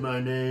people say my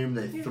name,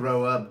 they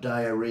throw up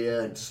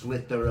diarrhea and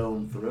slit their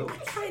own throats.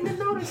 I kind of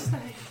noticed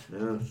that.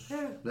 Yes,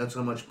 Yeah. that's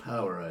how much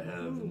power I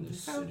have in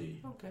this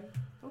city.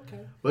 Okay.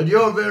 But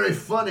you're very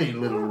funny,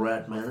 little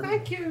rat man.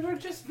 Thank you. We're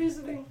just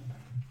visiting.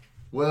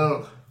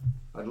 Well,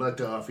 I'd like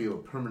to offer you a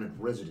permanent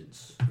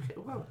residence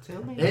Well,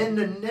 tell me. and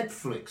a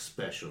Netflix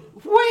special.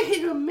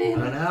 Wait a An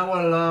minute.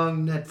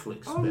 hour-long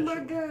Netflix Oh special. my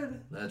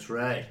god. That's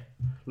right.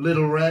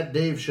 Little Rat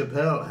Dave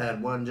Chappelle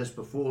had one just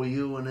before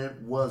you, and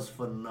it was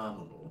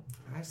phenomenal.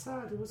 I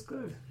saw it. It was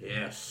good.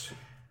 Yes.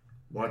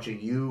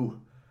 Watching you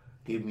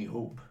gave me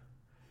hope.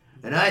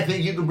 And I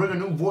think you can bring a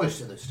new voice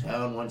to this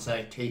town once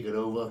I take it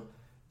over.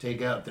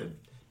 Take out the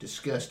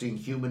disgusting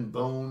human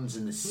bones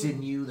and the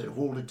sinew that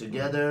hold it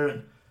together,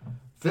 and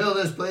fill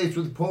this place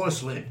with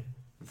porcelain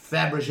and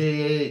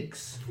Fabergé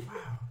eggs.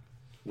 Wow.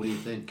 What do you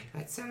think?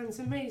 That sounds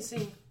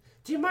amazing.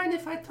 Do you mind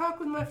if I talk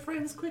with my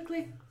friends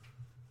quickly?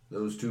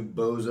 Those two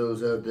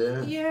bozos out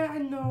there? Yeah, I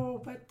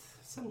know, but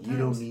sometimes... You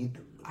don't need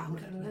them. I'm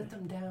gonna let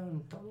them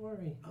down. Don't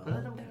worry. I'll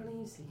let them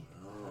down easy.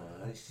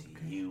 Oh, I see.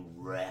 You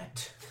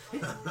rat.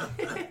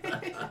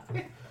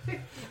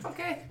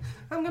 Okay,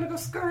 I'm gonna go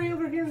scurry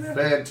over here now.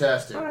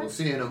 Fantastic. All right. We'll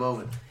see you in a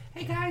moment.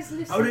 Hey guys,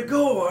 listen. How'd it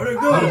go? How'd it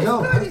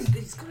Oh, go? good.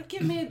 He's gonna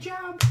give me a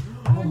job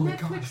on a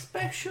Netflix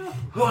special.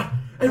 What?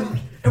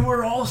 And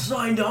we're all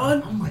signed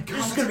on? Oh my God, This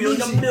is that's gonna be like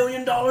amazing. $1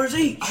 million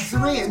each. That's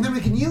right, and then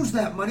we can use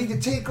that money to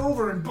take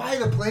over and buy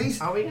the place.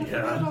 Are we gonna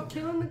forget Yeah. about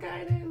killing the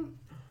guy then?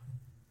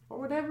 Or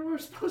whatever we're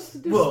supposed to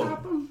do, Whoa.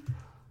 stop him?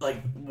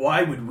 Like,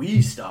 why would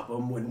we stop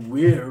him when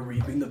we're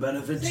reaping the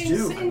benefits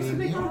too? Seems to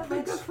be yeah,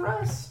 pretty good for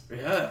us.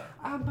 Yeah.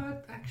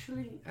 But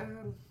actually,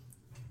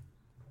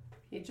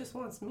 he just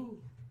wants me.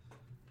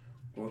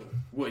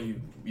 Well,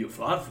 you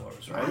fought for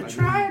us, I right?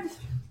 tried,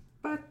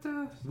 but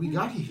We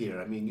got you here.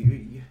 I mean,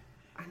 you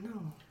I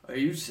know. Are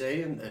you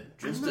saying that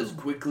just know. as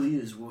quickly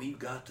as we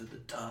got to the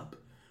top,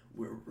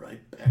 we're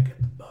right back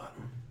at the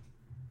bottom?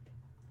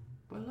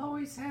 We'll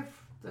always have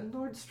the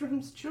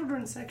Nordstrom's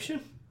children's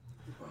section.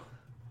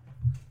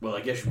 Well,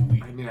 I guess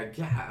we... I mean,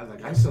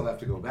 I still have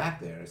to go back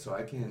there, so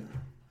I can't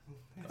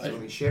I-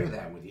 only share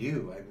that with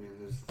you. I mean,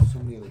 there's so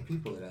many other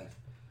people that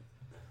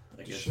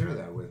I I guess share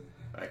that with.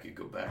 I could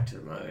go back to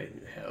my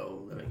living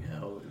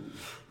hell in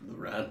the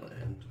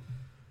Radland.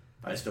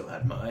 I still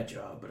had my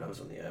job, but I was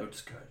on the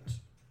outskirts.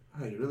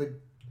 Oh, you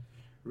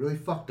really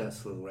fucked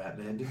us, little rat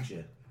man, didn't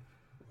you?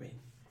 Wait,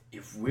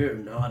 if we're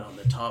not on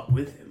the top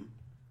with him,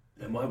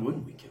 then why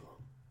wouldn't we kill him?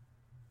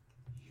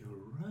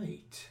 You're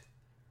right.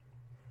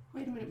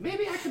 Wait a minute.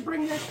 Maybe I could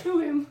bring that to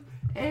him,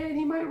 and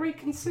he might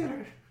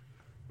reconsider.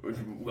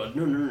 Well,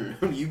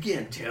 no. You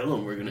can't tell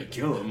him we're gonna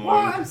kill him. Well,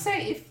 I'm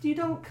saying if you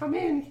don't come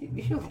in,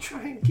 he'll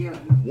try and kill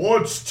him.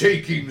 What's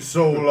taking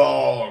so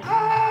long?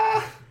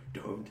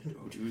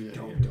 Don't do that.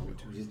 Don't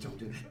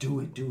do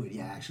it. Do it.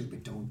 Yeah, actually,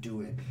 but don't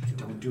do it.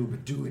 Don't do it,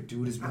 but do it.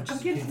 Do it as much I'm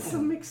as you getting can.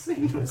 some mixed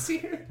signals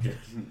here.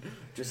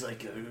 Just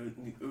like,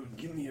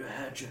 give me a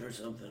hatchet or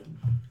something.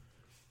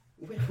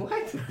 Wait,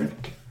 what?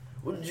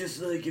 Well,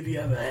 just like if you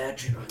have a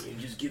hatchet on you,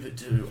 just give it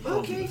to...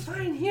 Okay,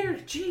 fine. Here,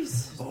 jeez,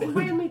 it's been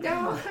weighing me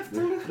down all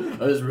afternoon.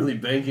 I was really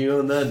banking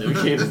on that and it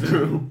came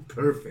through.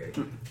 Perfect.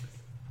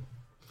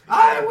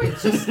 We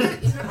just,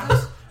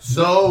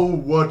 So,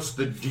 what's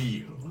the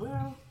deal?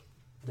 well,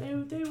 they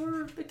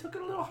took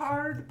it a little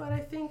hard, but I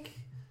think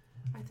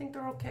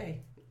they're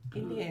okay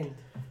in the end.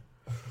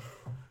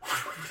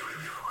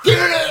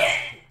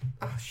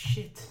 Oh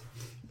shit!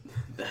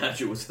 The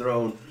hatchet was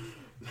thrown.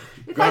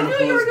 If I knew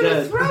you were Garnicle's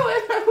gonna dead. throw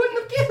it, I wouldn't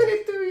have given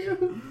it to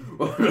you.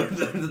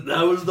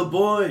 That was the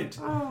point.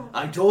 Oh,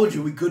 I told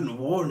you we couldn't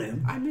warn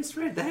him. I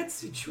misread that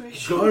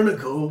situation.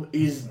 Garnicle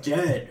is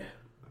dead.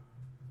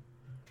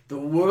 The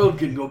world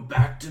can go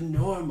back to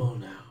normal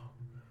now.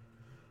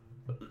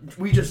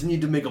 We just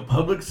need to make a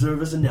public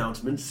service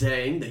announcement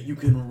saying that you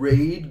can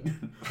raid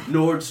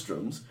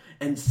Nordstrom's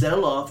and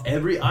sell off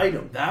every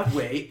item. That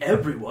way,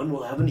 everyone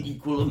will have an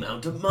equal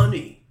amount of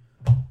money.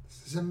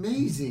 This is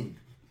amazing.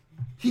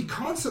 He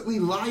constantly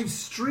live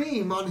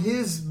stream on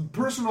his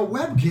personal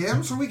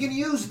webcam so we can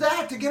use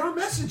that to get our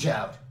message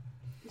out.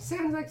 It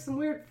sounds like some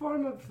weird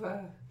form of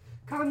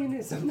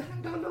communism. I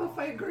don't know if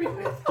I agree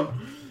with.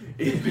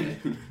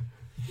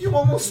 You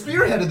almost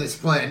spearheaded this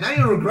plan. Now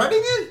you're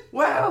regretting it?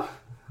 Well,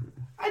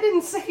 I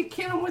didn't say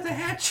kill him with a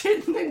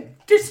hatchet and then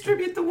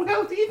distribute the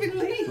wealth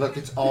evenly. Look,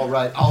 it's all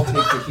right. I'll take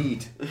the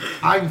heat.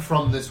 I'm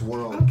from this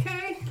world.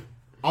 Okay.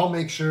 I'll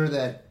make sure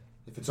that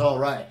if it's all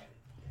right,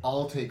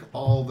 I'll take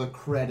all the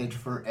credit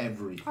for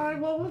everything. All right.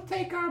 Well, we'll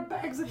take our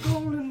bags of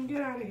gold and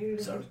get out of here.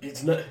 So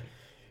it's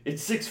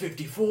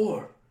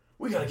 6:54.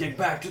 We gotta get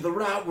back to the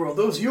rat world.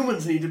 Those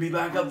humans need to be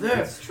back up there.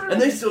 That's true.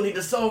 And they still need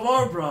to solve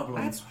our problem.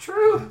 That's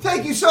true.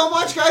 Thank you so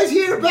much, guys.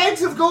 Here,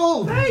 bags of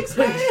gold. Thanks,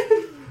 man.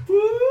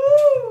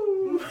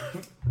 Woo!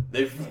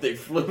 They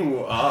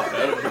flew off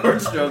out of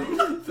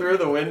Nordstrom through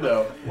the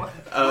window. Why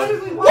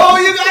did we Whoa,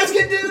 you guys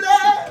can do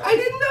that! I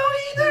didn't know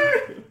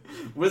either.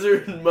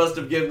 Wizard must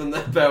have given them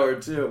that power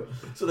too.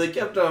 So they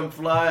kept on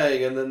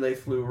flying, and then they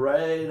flew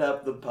right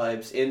up the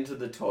pipes into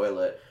the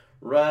toilet,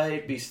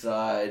 right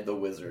beside the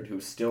wizard,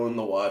 who's still in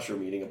the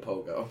washroom eating a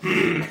pogo.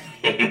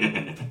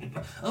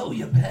 Oh,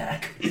 you're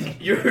back.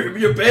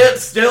 Your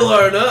pants still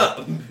aren't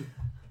up.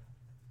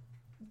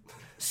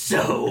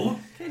 So,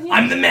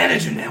 I'm the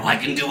manager now. I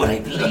can do what I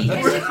please.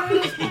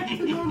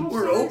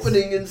 We're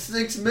opening in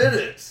 6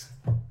 minutes.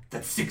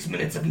 That's 6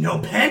 minutes of no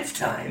pants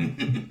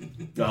time.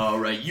 All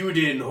right, you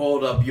didn't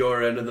hold up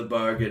your end of the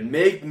bargain.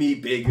 Make me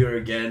bigger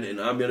again,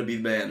 and I'm gonna be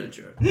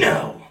manager.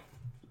 No.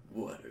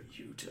 What are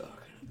you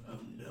talking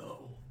about?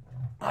 No.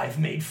 I've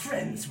made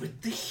friends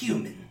with the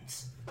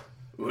humans.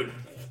 What?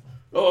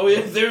 Oh,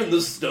 yeah, they're in the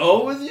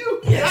stall with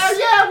you? Yes.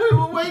 Yeah, we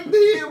were waiting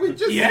here. We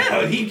just...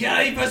 Yeah, he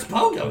gave us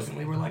pogos, and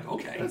we were like,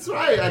 okay. That's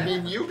right. I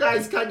mean, you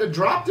guys kind of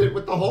dropped it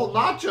with the whole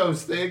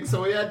nachos thing,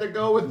 so we had to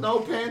go with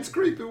no pants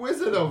creepy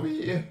wizard over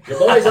here. The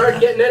boys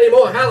aren't getting any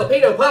more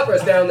jalapeno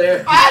poppers down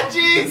there. Ah,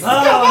 jeez! Oh,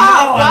 Come no, on,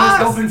 I was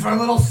boss! hoping for a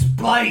little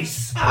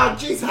spice. Ah,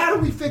 jeez, how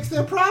do we fix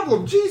their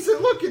problem? Jeez,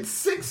 and look, it's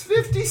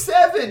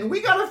 6:57.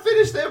 We gotta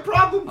finish their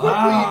problem quickly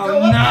and go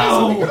up there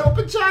so we can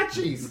open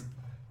Chachi's.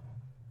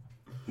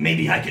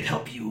 Maybe I could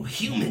help you,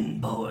 human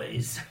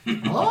boys.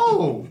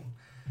 Oh,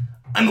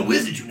 I'm a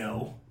wizard, you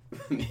know.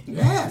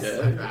 yes,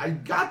 I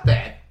got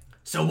that.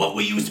 So what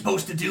were you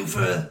supposed to do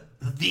for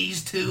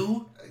these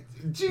two?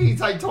 Jeez,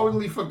 I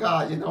totally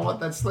forgot. You know what?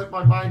 That slipped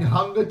my mind.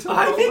 Hunger took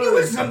I think it over.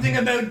 was something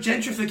about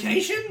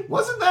gentrification.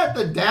 Wasn't that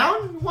the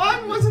down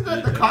one? Wasn't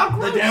that the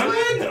cockroach The down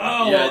thing? one?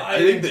 Oh, Yeah, I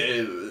think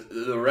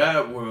the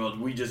rat world,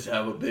 we just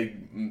have a big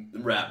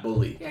rat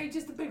bully. Yeah, he's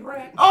just a big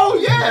rat. Oh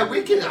yeah,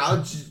 we can.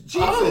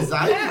 Jesus,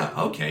 yeah,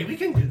 okay, we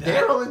can do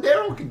that.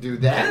 Daryl can do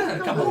that. Yeah, a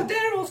couple of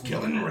Daryls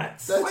killing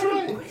rats. That's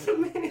right. Wait a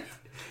minute.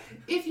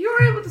 If you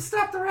were able to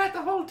stop the rat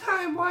the whole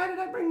time, why did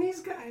I bring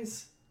these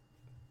guys?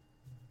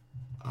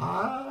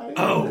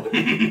 Oh.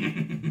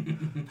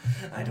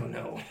 I don't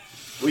know.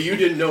 Well, you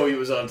didn't know he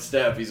was on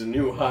staff. He's a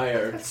new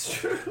hire. That's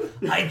true.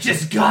 I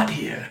just got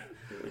here.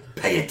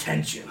 Pay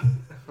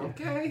attention.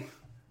 Okay.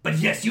 But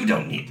yes, you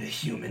don't need the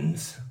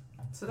humans.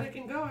 So they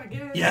can go, I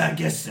guess. Yeah, I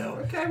guess so.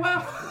 Okay,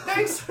 well,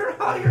 thanks for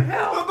all your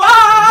help.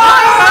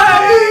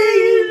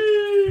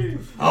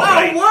 All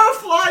right. We're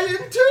flying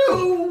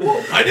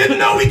too. I didn't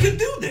know we could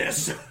do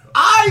this.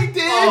 I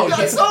did. Oh, I'm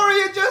yeah. sorry,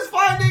 you're just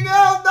finding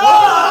out. No.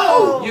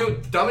 Oh,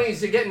 you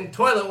dummies, you're getting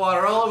toilet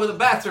water all over the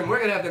bathroom. We're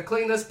gonna have to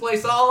clean this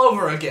place all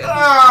over again.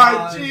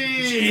 Ah,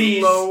 jeez.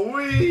 jeez,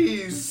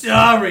 Louise.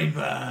 Sorry,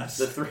 boss.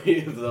 The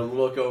three of them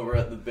look over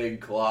at the big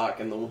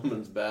clock in the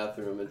woman's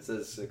bathroom. It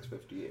says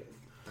 6:58.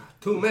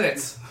 2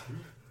 minutes.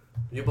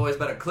 You boys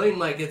better clean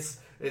like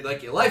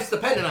your life's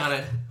dependent on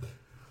it.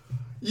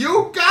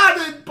 You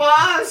got it,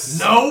 boss.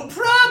 No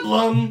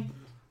problem.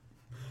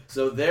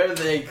 So there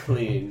they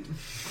cleaned,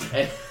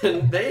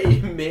 and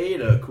they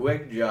made a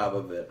quick job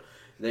of it.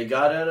 They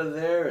got out of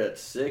there at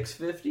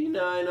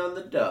 6:59 on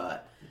the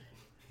dot.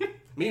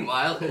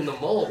 Meanwhile, in the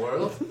mole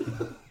world,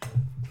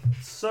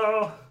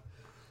 So,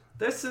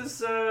 this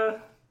is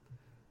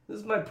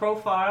my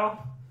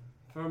profile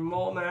for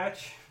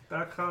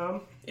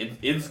molematch.com.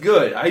 It's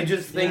good. I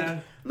just think, Yeah.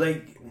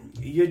 like,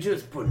 you're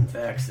just putting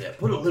facts there.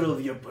 Put a little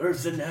of your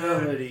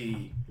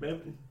personality.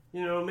 Maybe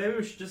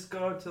we should just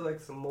go to like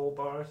some mole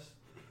bars.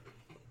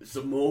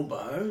 Some more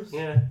bars?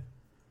 Yeah.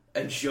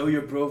 And show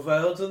your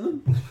profile to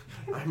them?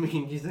 I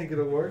mean, you think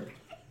it'll work?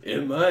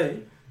 It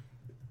might.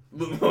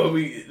 But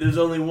there's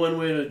only one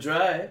way to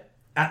try.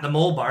 At the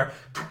mole bar.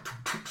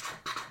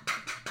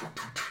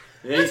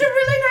 Hey, That's a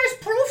really nice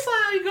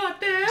profile you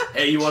got there.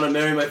 hey, you want to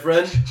marry my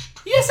friend?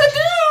 Yes, I do.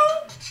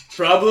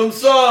 Problem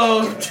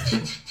solved!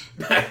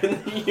 Back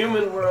in the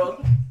human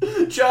world.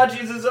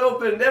 Chachi's is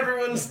open.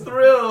 Everyone's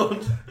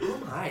thrilled. Oh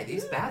my,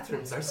 these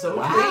bathrooms are so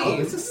Wow, clean.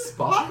 this is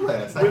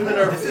spotless. Women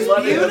are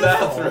flooding the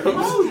bathrooms.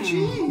 Oh,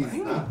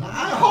 jeez.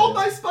 I hold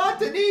my spot,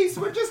 Denise.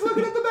 We're just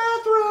looking at the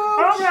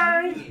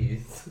bathroom.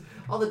 Jeez.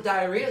 All the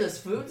diarrhea this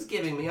food's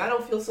giving me, I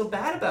don't feel so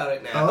bad about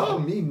it now. Oh,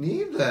 me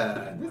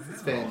neither. This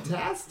is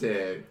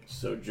fantastic.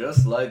 So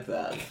just like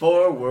that,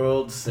 4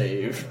 worlds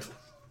saved.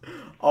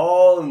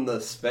 All in the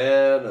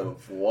span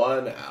of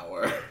 1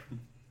 hour.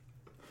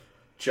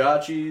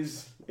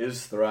 Chachi's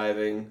is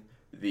thriving.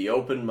 The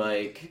open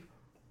mic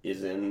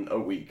is in a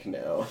week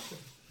now.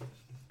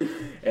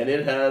 And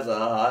it has a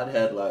hot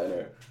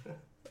headliner.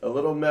 A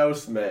little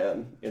mouse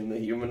man in the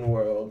human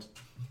world.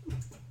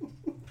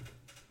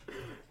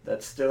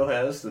 That still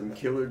has some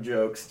killer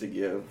jokes to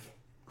give.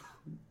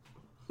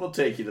 We'll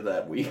take you to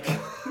that week.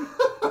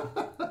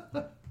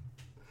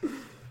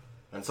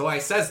 And so I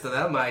says to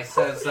them,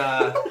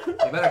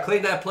 you better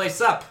clean that place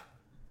up.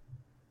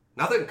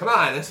 Nothing? Come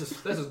on, this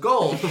is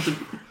gold.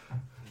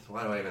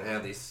 Why do I even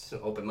have these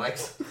open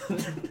mics?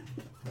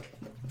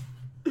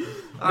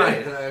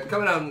 Alright,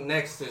 coming up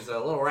next is a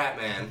little rat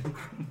man.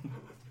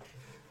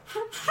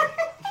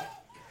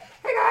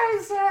 Hey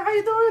guys, how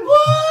you doing?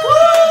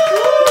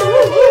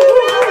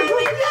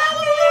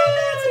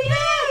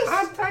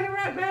 I'm Tiny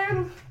Rat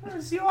Man,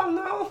 as you all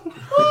know.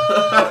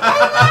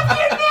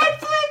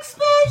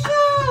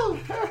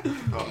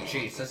 Oh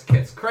jeez, this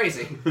kid's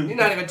crazy. You're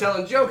not even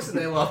telling jokes and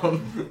they love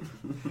him.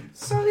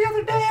 So the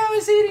other day I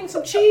was eating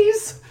some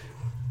cheese.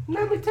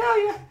 Let me tell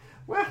you,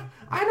 well,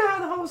 I know how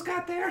the hose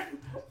got there.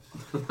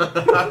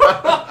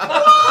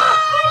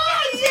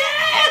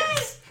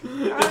 Yes!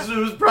 This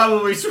was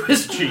probably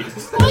Swiss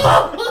cheese.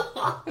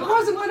 It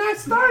wasn't when I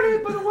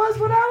started, but it was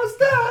when I was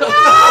done.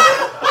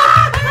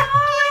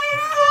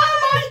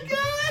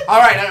 All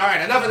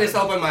right, enough of this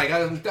open mic.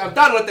 I'm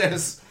done with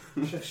this.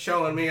 Just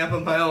showing me up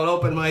on my own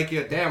open mic,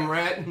 you damn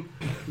rat.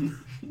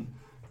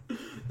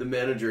 The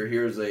manager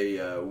hears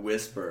a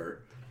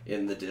whisper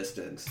in the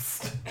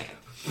distance.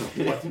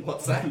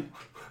 What's that?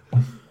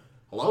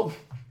 Hello?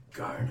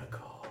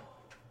 Garnacle.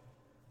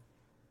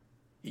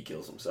 He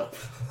kills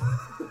himself.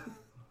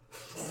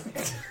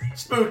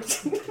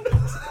 Spooked.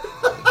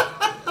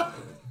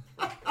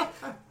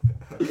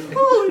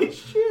 Holy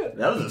shit.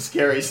 That was a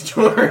scary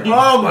story.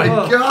 Oh, my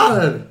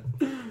God.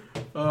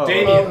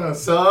 Damien,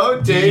 So,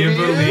 do you Damien,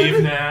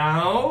 believe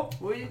now?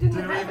 Well, you didn't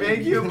did we have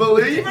make you a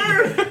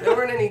believer? There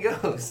weren't any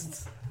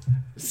ghosts.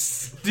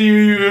 Do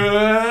you?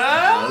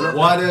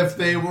 What if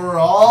they were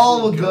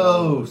all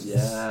ghosts?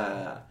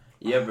 Yeah.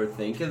 You ever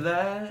think of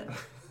that?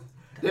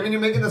 Damien,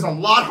 you're making this a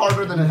lot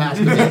harder than it has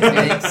to be. It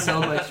makes so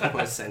much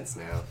more sense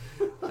now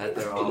that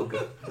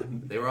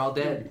they were all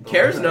dead.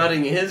 Kare's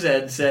nodding his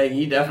head saying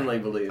he definitely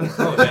believes.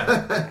 Oh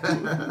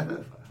yeah.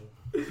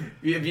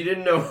 If you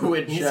didn't know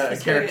which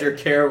He's character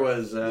Care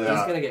was... He's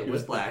gonna get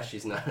whiplash.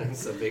 He's not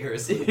so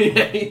vigorously.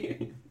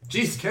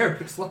 Jeez,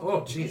 Care, slow.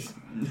 Oh, jeez.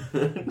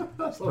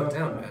 Slow it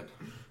down, man.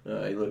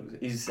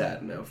 He's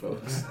sad now,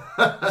 folks.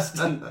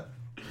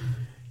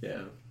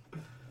 Yeah.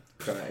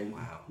 Crying.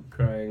 Wow.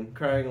 Crying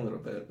a little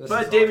bit. This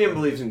But is Damien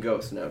believes in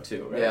ghosts now,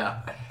 too, right?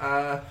 Yeah.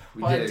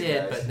 Well, I did it,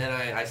 did, guys. but then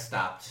I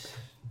stopped.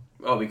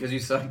 Oh, because you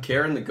saw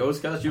Care in the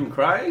ghost costume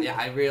crying? Yeah,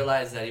 I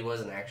realized that he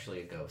wasn't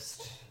actually a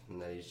ghost,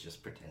 and that he's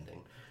just pretending.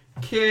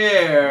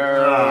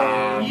 Care!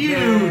 Oh, You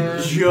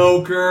man.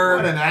 joker.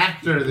 What an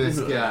actor this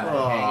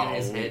guy. Hanging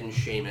his head in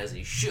shame as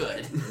he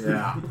should.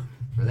 Yeah.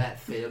 For that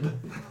fib.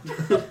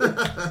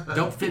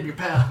 Don't fib your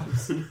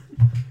pals.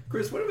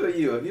 Chris, what about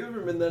you? Have you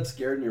ever been that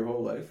scared in your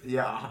whole life?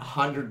 Yeah,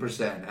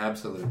 100%.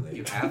 Absolutely.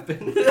 You have been?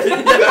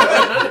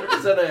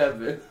 100% I have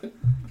been.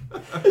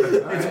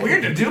 It's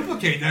weird to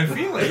duplicate that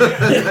feeling.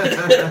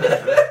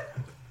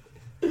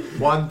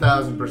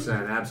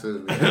 1,000%.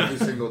 Absolutely. Every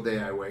single day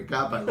I wake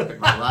up, I look at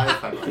my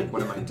life, I'm like,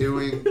 what am I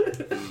doing?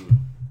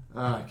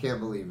 I can't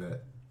believe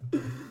it.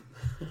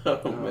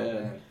 Oh,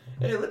 man.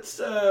 Hey, let's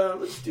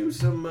do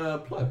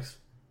some plugs.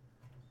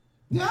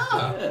 Yeah.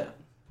 Yeah.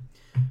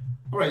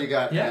 All right, you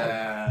got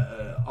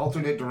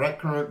alternate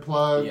direct current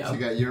plugs. Yeah. You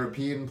got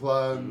European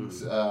plugs.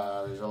 There's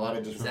a lot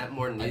of different Is that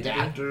more nudity?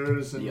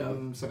 adapters and Yeah.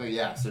 stuff.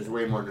 Yes, there's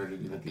way more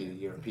nudity than the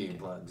European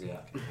plugs. Yeah.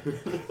 I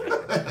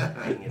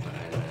can get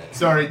behind that.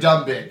 Sorry,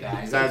 dumb bit,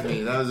 guys. That was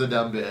me. That was a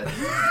dumb bit.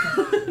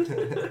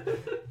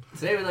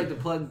 Today we'd like to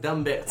plug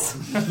dumb bits.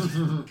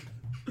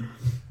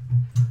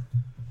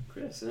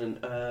 Chris, and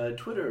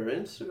Twitter,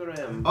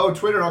 Instagram. Oh,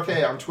 Twitter.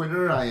 Okay, on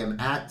Twitter, I am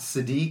at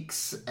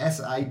Siddiqs,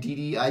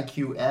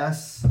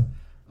 Siddiqs.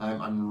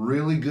 I'm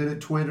really good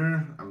at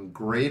Twitter. I'm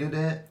great at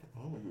it.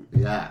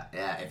 Yeah.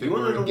 If You it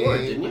won were an a award,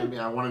 game, didn't you? I mean,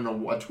 I won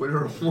a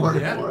Twitter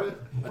award Yeah. for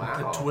it.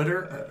 Wow.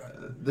 Twitter.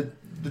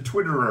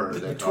 Twitterer.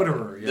 The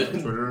Twitterer, yeah. The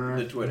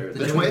Twitter.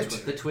 The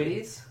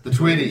Twitties? The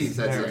Twitties,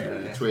 that's There it. we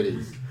go. The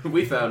Twitties.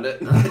 We found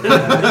it. We found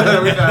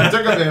it.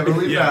 Took a minute, but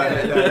we found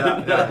it.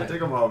 Yeah.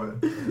 Take a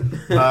moment.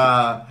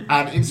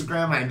 On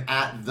Instagram, I'm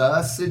at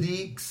the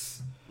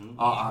Siddiqs.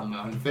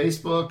 On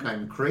Facebook,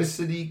 I'm Kris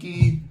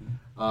Siddiqi.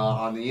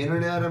 On the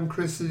internet, I'm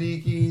Kris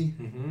Siddiqi.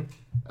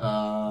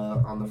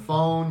 On the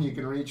phone, you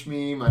can reach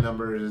me. My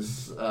number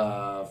is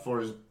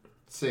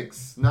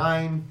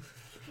 469.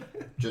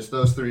 Just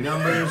those 3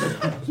 numbers.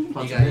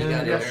 Punch got it in,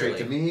 it straight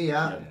early. to me.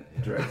 Yeah.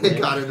 Directly.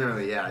 Got in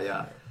early.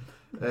 Yeah.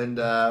 And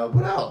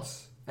what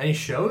else? Any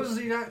shows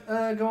you got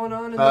going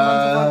on in the month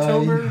of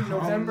October,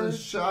 November?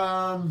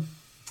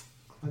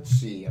 Let's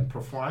see. I'm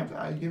performing.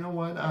 You know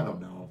what? I don't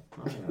know.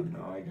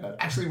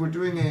 Actually, we're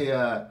doing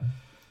a.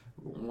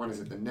 When is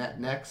it? The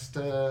next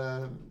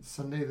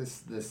Sunday,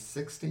 this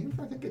 16th,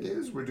 I think it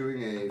is. We're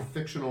doing a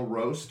fictional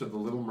roast of The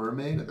Little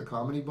Mermaid at the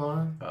Comedy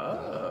Bar.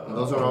 And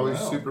those are always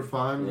super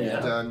fun. Yeah.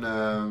 We've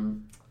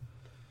done.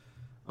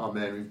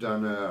 We've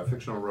done a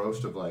fictional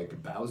roast of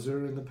like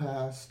Bowser in the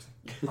past.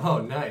 Oh,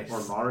 nice.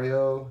 Or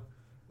Mario.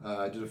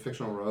 I did a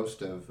fictional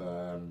roast of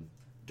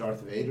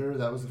Darth Vader.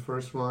 That was the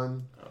first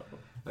one.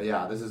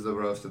 Yeah, this is the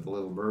roast of The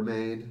Little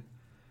Mermaid.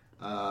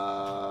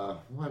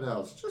 What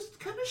else? Just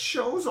kind of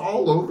shows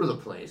all over the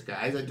place,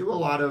 guys. I do a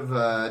lot of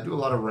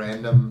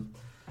random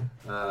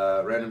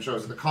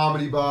shows at the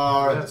Comedy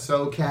Bar, at the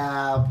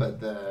SoCap, at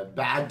the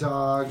Bad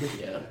Dog.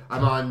 Yeah.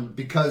 I'm on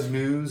Because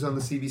News on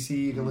the CBC.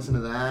 You can listen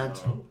to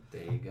that. Oh,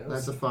 there you go.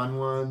 That's a fun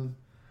one.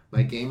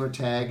 My gamer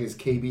tag is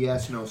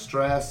KBS No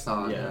Stress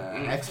on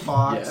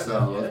Xbox, Yeah,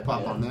 so let's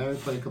pop yeah. on there,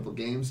 play a couple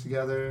games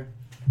together.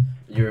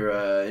 You're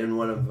in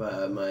one of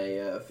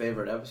my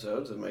favorite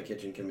episodes of My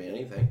Kitchen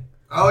Community thing.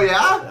 Oh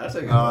yeah, That's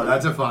a good one.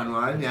 that's a fun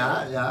one.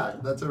 Yeah,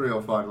 that's a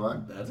real fun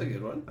one. That's a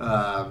good one.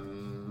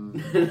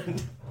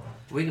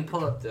 We can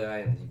pull up the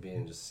IMDb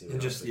and just see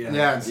what else we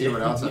Yeah, and see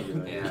what else I'm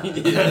doing. Yeah.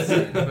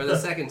 Yeah. For the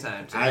second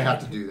time today. I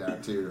have to do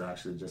that too,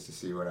 actually, just to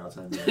see what else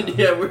I'm doing.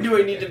 Yeah, where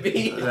do I need to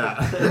be?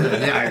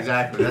 Yeah,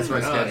 exactly. That's my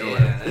schedule.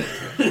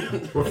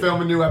 We're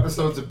filming new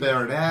episodes of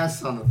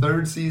Baroness on the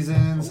 3rd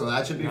season, so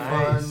that should be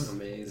fun.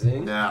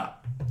 Amazing. Yeah.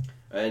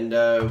 And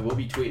we'll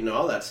be tweeting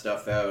all that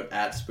stuff out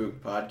at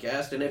Spook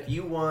Podcast. And if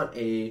you want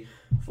a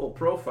full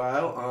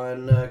profile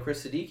on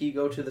Kris Siddiqi,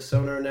 go to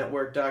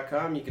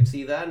thesonarnetwork.com. You can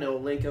see that, and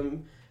it'll link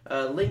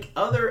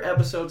other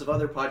episodes of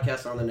other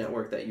podcasts on the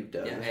network that you've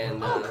done. Yeah,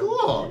 and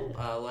cool.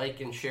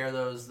 Like and share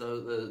those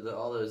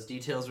all those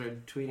details we're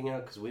tweeting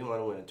out because we want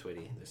to win a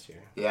Twitty this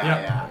year.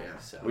 Yeah.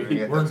 So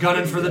We're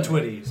gunning for the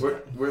Twitties.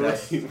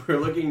 We're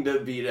looking to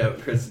beat out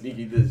Kris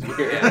Siddiqi this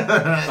year.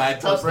 By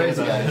posting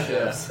about the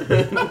shows.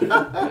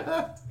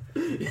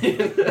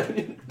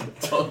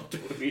 All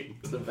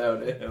tweets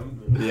about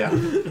him. Yeah.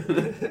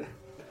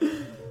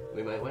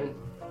 We might win.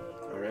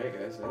 All right,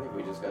 guys. I think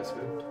we just got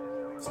spooked.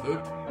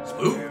 Spooked.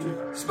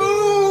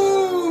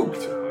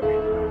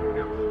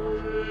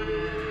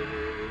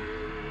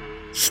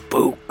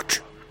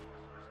 Spooked.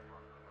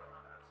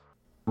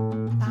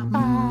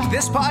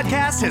 This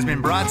podcast has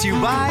been brought to you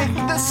by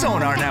the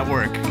Sonar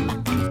Network.